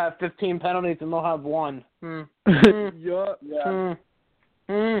opponents will have 15 penalties and they'll have one. Yeah.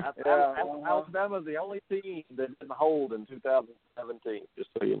 Alabama's the only team that didn't hold in 2017, just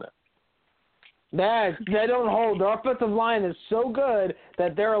so you know. They don't hold. Their offensive line is so good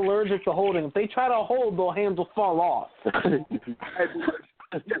that they're allergic to holding. If they try to hold, their hands will fall off.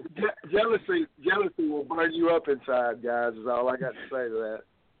 Jealousy will burn you up inside, guys, is all I got to say to that.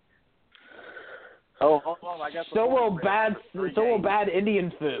 Oh, hold on. I got so will bad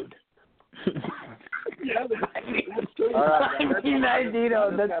Indian food. Yeah, that's true. All right,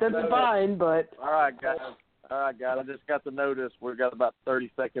 that's fine, but... All right, guys. I just got the notice. We've got about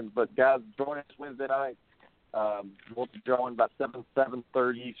 30 seconds. But, guys, join us Wednesday night We'll be drawing about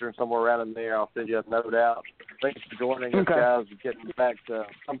 7:30 Eastern, somewhere around in there. I'll send you a note out. Thanks for joining us, guys, and getting back to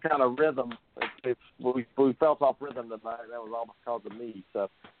some kind of rhythm. We felt off rhythm tonight. That was all because of me. So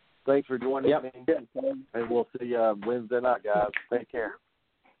thanks for joining me, and we'll see you Wednesday night, guys. Take care.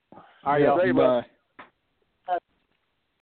 All right, y'all. Bye.